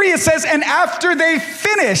verse 3 it says, and after they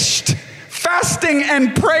finished fasting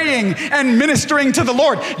and praying and ministering to the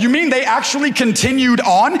Lord. You mean they actually continued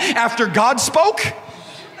on after God spoke?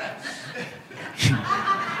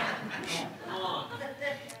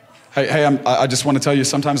 I just want to tell you,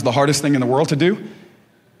 sometimes the hardest thing in the world to do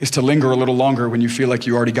is to linger a little longer when you feel like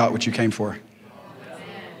you already got what you came for.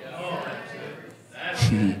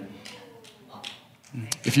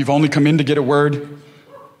 If you've only come in to get a word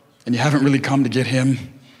and you haven't really come to get him,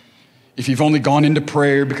 if you've only gone into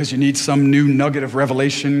prayer because you need some new nugget of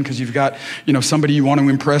revelation because you've got, somebody you want to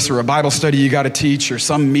impress or a Bible study you got to teach or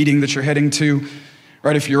some meeting that you're heading to,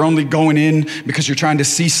 right? If you're only going in because you're trying to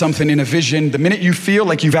see something in a vision, the minute you feel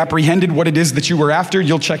like you've apprehended what it is that you were after,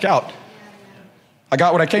 you'll check out. I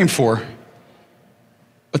got what I came for.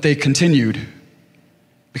 But they continued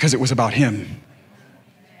because it was about him.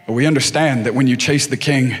 But we understand that when you chase the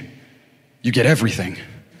king, you get everything.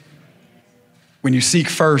 When you seek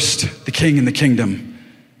first the king and the kingdom,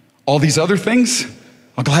 all these other things,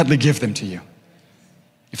 I'll gladly give them to you.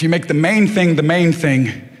 If you make the main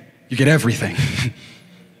thing, you get everything.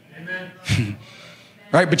 Amen.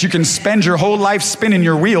 Right? But you can spend your whole life spinning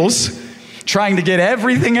your wheels, trying to get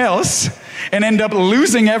everything else, and end up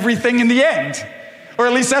losing everything in the end. Or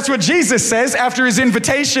at least that's what Jesus says after his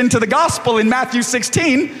invitation to the gospel in Matthew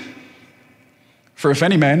 16. For if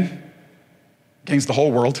any man gains the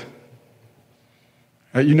whole world,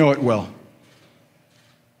 right, you know it well,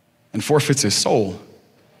 and forfeits his soul,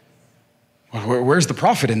 Well, where's the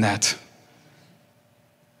profit in that?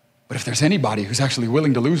 But if there's anybody who's actually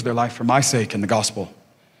willing to lose their life for my sake in the gospel,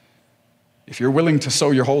 if you're willing to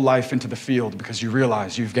sow your whole life into the field because you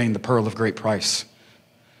realize you've gained the pearl of great price,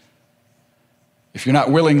 if you're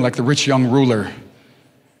not willing, like the rich young ruler,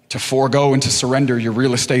 to forego and to surrender your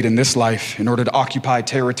real estate in this life in order to occupy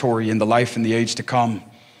territory in the life and the age to come,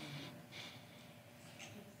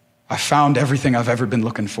 I found everything I've ever been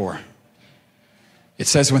looking for. It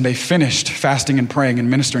says when they finished fasting and praying and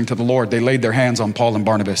ministering to the Lord, they laid their hands on Paul and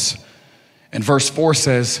Barnabas. And verse 4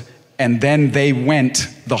 says, and then they went,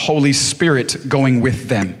 the Holy Spirit going with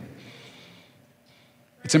them.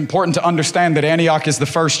 It's important to understand that Antioch is the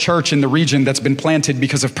first church in the region that's been planted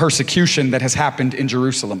because of persecution that has happened in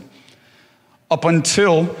Jerusalem. Up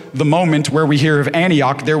until the moment where we hear of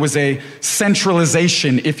Antioch, there was a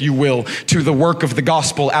centralization, if you will, to the work of the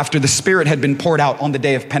gospel after the Spirit had been poured out on the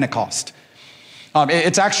day of Pentecost.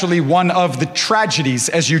 It's actually one of the tragedies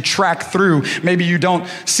as you track through. Maybe you don't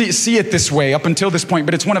see it this way up until this point,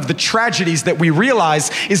 but it's one of the tragedies that we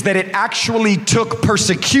realize is that it actually took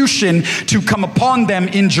persecution to come upon them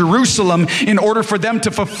in Jerusalem in order for them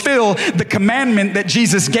to fulfill the commandment that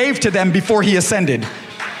Jesus gave to them before he ascended.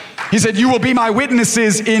 He said, you will be my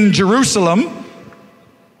witnesses in Jerusalem,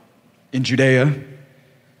 in Judea,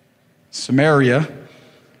 Samaria,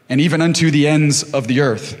 and even unto the ends of the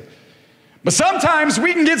earth. But sometimes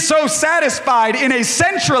we can get so satisfied in a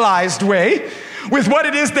centralized way with what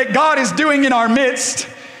it is that God is doing in our midst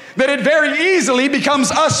that it very easily becomes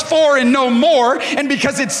us four and no more. And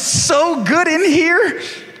because it's so good in here,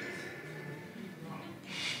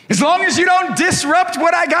 as long as you don't disrupt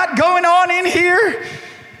what I got going on in here,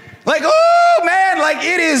 like, oh man, like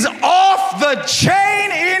it is off the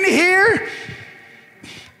chain in here.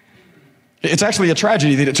 It's actually a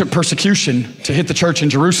tragedy that it took persecution to hit the church in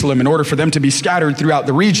Jerusalem in order for them to be scattered throughout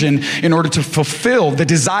the region in order to fulfill the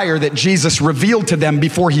desire that Jesus revealed to them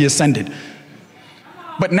before he ascended.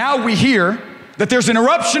 But now we hear that there's an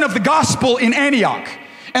eruption of the gospel in Antioch,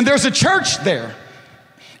 and there's a church there.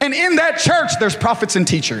 And in that church, there's prophets and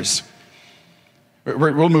teachers.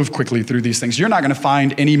 We'll move quickly through these things. You're not going to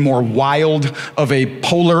find any more wild of a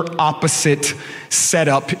polar opposite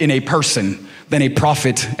setup in a person than a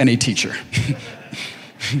prophet and a teacher.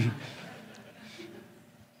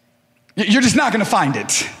 You're just not going to find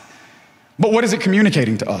it. But what is it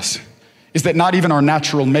communicating to us? Is that not even our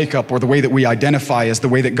natural makeup or the way that we identify as the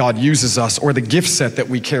way that God uses us or the gift set that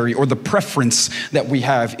we carry or the preference that we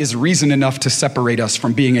have is reason enough to separate us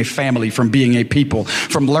from being a family, from being a people,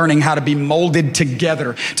 from learning how to be molded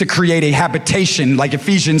together to create a habitation like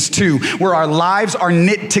Ephesians 2, where our lives are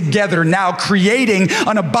knit together now, creating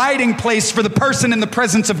an abiding place for the person in the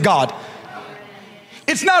presence of God.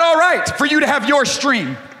 It's not all right for you to have your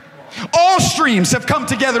stream. All streams have come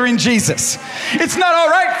together in Jesus. It's not all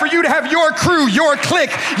right for you to have your crew, your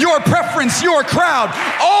clique, your preference, your crowd.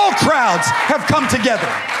 All crowds have come together.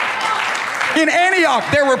 In Antioch,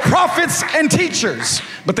 there were prophets and teachers,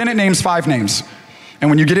 but then it names 5 names. And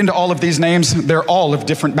when you get into all of these names, they're all of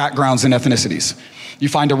different backgrounds and ethnicities. You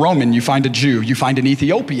find a Roman, you find a Jew, you find an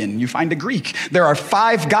Ethiopian, you find a Greek. There are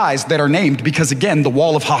 5 guys that are named because, again, the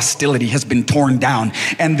wall of hostility has been torn down.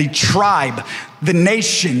 And the tribe, the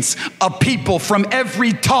nations of people from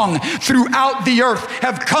every tongue throughout the earth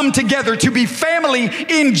have come together to be family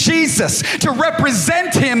in Jesus, to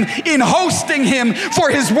represent him in hosting him for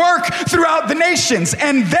his work throughout the nations.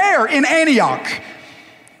 And there in Antioch,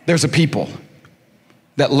 there's a people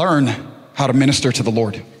that learn how to minister to the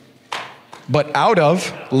Lord. But out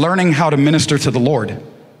of learning how to minister to the Lord,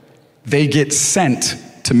 they get sent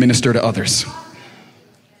to minister to others.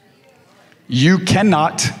 You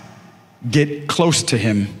cannot get close to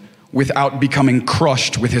him without becoming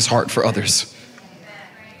crushed with his heart for others.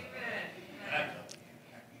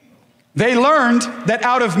 They learned that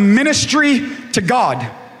out of ministry to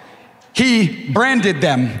God, he branded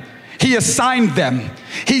them, he assigned them,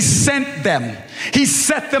 he sent them. He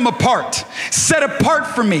set them apart, set apart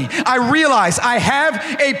for me. I realize I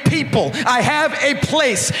have a people, I have a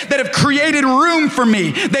place that have created room for me.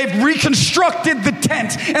 They've reconstructed the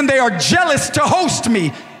tent and they are jealous to host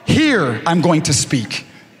me. Here I'm going to speak.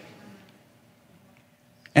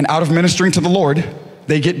 And out of ministering to the Lord,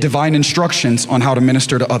 they get divine instructions on how to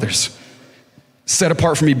minister to others. Set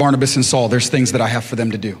apart for me, Barnabas and Saul. There's things that I have for them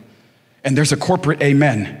to do. And there's a corporate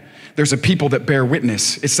amen. There's a people that bear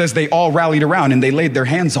witness. It says they all rallied around and they laid their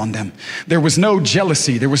hands on them. There was no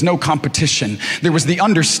jealousy. There was no competition. There was the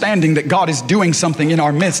understanding that God is doing something in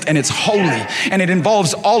our midst, and it's holy and it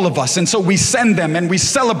involves all of us. And so we send them and we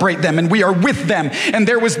celebrate them and we are with them. And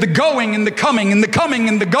there was the going and the coming and the coming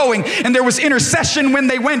and the going. And there was intercession when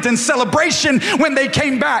they went and celebration when they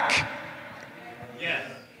came back. Yes.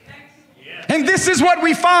 And this is what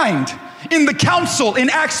we find in the council in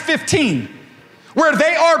Acts 15. Where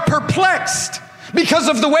they are perplexed because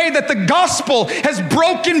of the way that the gospel has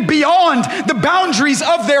broken beyond the boundaries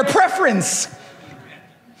of their preference.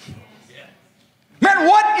 Man,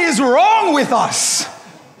 what is wrong with us?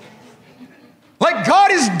 Like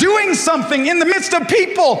God is doing something in the midst of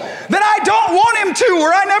people that I don't want him to,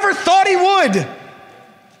 or I never thought he would.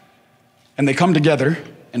 And they come together,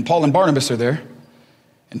 and Paul and Barnabas are there,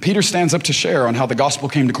 and Peter stands up to share on how the gospel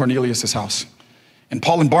came to Cornelius' house. And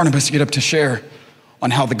Paul and Barnabas get up to share on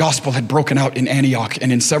how the gospel had broken out in Antioch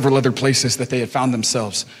and in several other places that they had found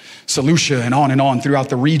themselves. Seleucia and on throughout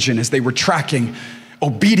the region as they were tracking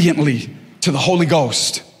obediently to the Holy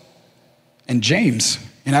Ghost. And James,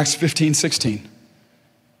 in Acts 15:16,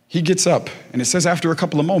 he gets up and it says after a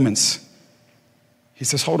couple of moments, he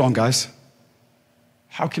says, hold on guys,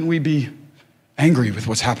 how can we be angry with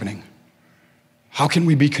what's happening? How can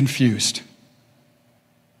we be confused?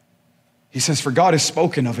 He says, for God has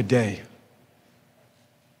spoken of a day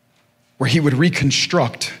where he would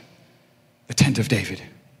reconstruct the tent of David.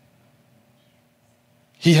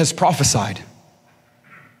 He has prophesied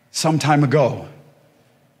some time ago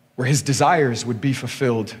where his desires would be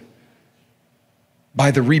fulfilled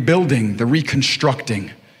by the rebuilding, the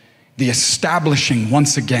reconstructing, the establishing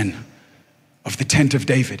once again of the tent of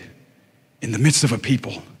David in the midst of a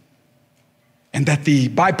people. And that the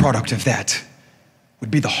byproduct of that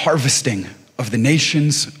would be the harvesting of the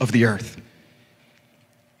nations of the earth.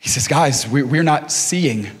 He says, guys, we're not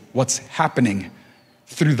seeing what's happening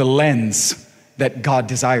through the lens that God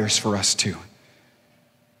desires for us to.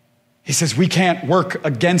 He says, we can't work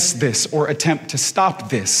against this or attempt to stop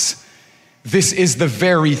this. This is the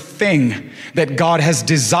very thing that God has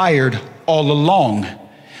desired all along.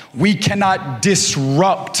 We cannot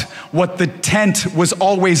disrupt what the tent was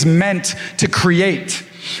always meant to create.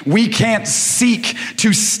 We can't seek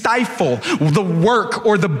to stifle the work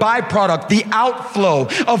or the byproduct, the outflow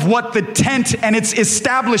of what the tent and its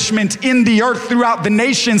establishment in the earth throughout the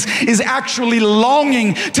nations is actually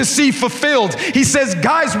longing to see fulfilled. He says,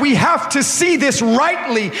 guys, we have to see this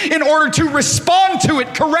rightly in order to respond to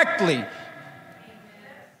it correctly.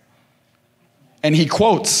 And he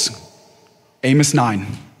quotes Amos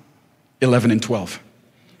 9:11 and 12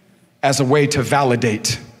 as a way to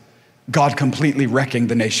validate God completely wrecking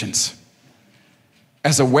the nations,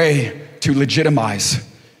 as a way to legitimize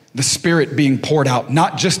the Spirit being poured out,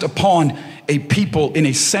 not just upon a people in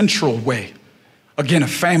a central way, again, a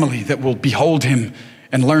family that will behold him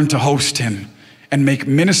and learn to host him and make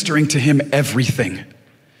ministering to him everything,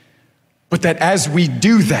 but that as we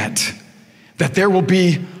do that, that there will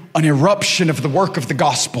be an eruption of the work of the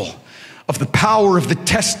gospel, of the power of the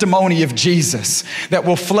testimony of Jesus that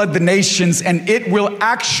will flood the nations, and it will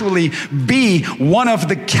actually be one of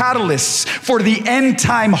the catalysts for the end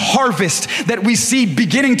time harvest that we see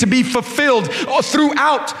beginning to be fulfilled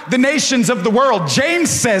throughout the nations of the world. James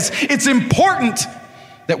says it's important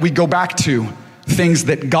that we go back to things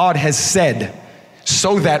that God has said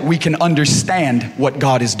so that we can understand what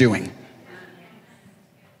God is doing.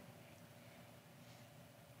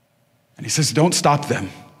 And he says, don't stop them.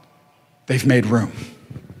 They've made room.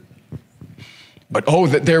 But oh,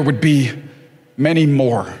 that there would be many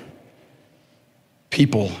more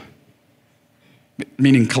people,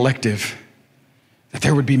 meaning collective, that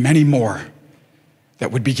there would be many more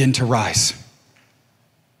that would begin to rise.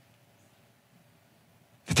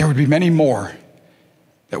 That there would be many more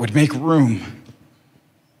that would make room,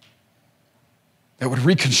 that would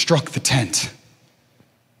reconstruct the tent,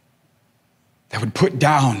 that would put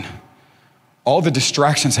down all the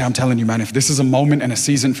distractions. Hey, I'm telling you, man, if this is a moment and a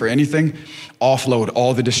season for anything, offload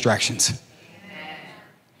all the distractions.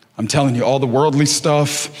 I'm telling you, all the worldly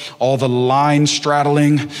stuff, all the line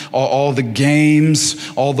straddling, all the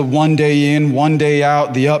games, all the one day in, one day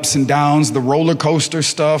out, the ups and downs, the roller coaster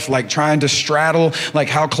stuff, like trying to straddle, like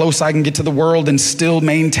how close I can get to the world and still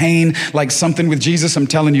maintain like something with Jesus. I'm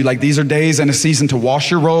telling you, like these are days and a season to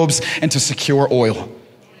wash your robes and to secure oil.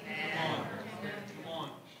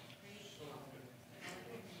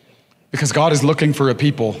 Because God is looking for a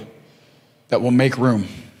people that will make room.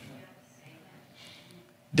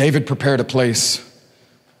 David prepared a place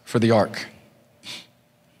for the ark.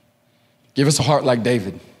 Give us a heart like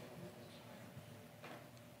David.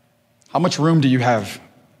 How much room do you have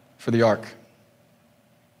for the ark?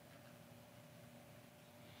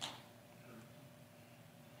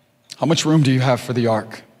 How much room do you have for the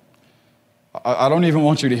ark? I don't even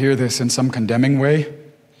want you to hear this in some condemning way.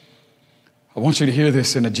 I want you to hear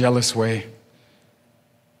this in a jealous way,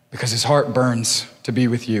 because his heart burns to be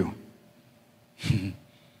with you.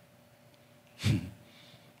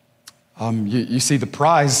 You see, the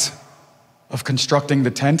prize of constructing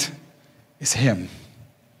the tent is him.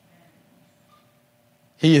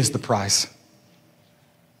 He is the prize.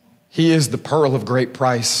 He is the pearl of great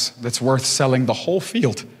price that's worth selling the whole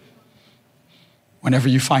field whenever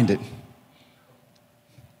you find it.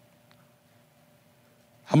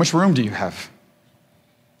 How much room do you have?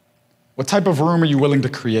 What type of room are you willing to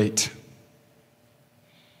create?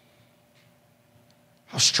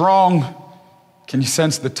 How strong can you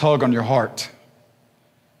sense the tug on your heart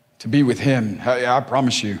to be with him? I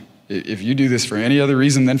promise you, if you do this for any other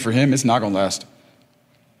reason than for him, it's not going to last.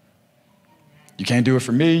 You can't do it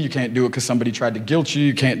for me. You can't do it because somebody tried to guilt you.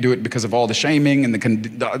 You can't do it because of all the shaming and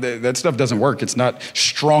that stuff doesn't work. It's not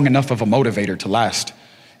strong enough of a motivator to last.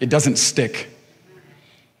 It doesn't stick.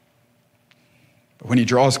 But when he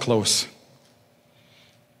draws close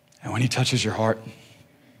and when he touches your heart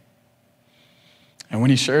and when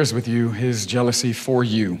he shares with you his jealousy for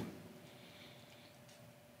you,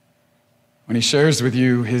 when he shares with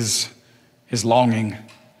you his longing,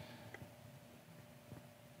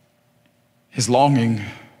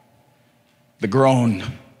 the groan.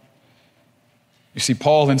 You see,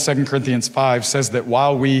 Paul in 2 Corinthians 5 says that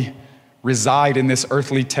while we reside in this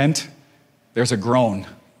earthly tent, there's a groan.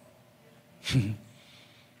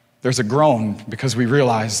 There's a groan because we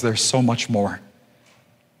realize there's so much more.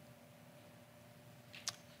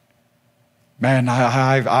 Man,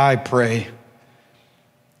 I pray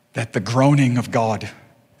that the groaning of God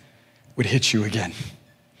would hit you again.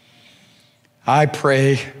 I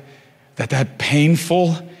pray that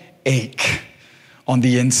painful ache on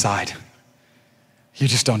the inside, you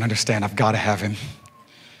just don't understand. I've got to have him.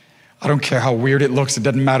 I don't care how weird it looks. It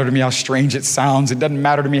doesn't matter to me how strange it sounds. It doesn't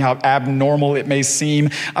matter to me how abnormal it may seem.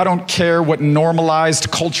 I don't care what normalized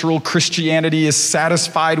cultural Christianity is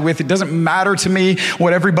satisfied with. It doesn't matter to me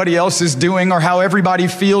what everybody else is doing or how everybody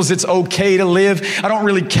feels it's okay to live. I don't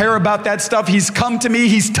really care about that stuff. He's come to me.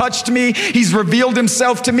 He's touched me. He's revealed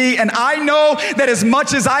himself to me. And I know that as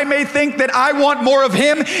much as I may think that I want more of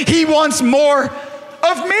him, he wants more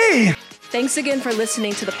of me. Thanks again for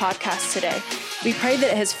listening to the podcast today. We pray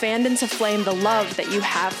that it has fanned into flame the love that you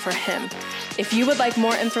have for him. If you would like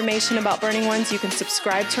more information about Burning Ones, you can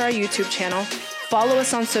subscribe to our YouTube channel, follow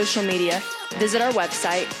us on social media, visit our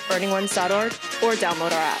website, burningones.org, or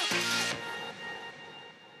download our app.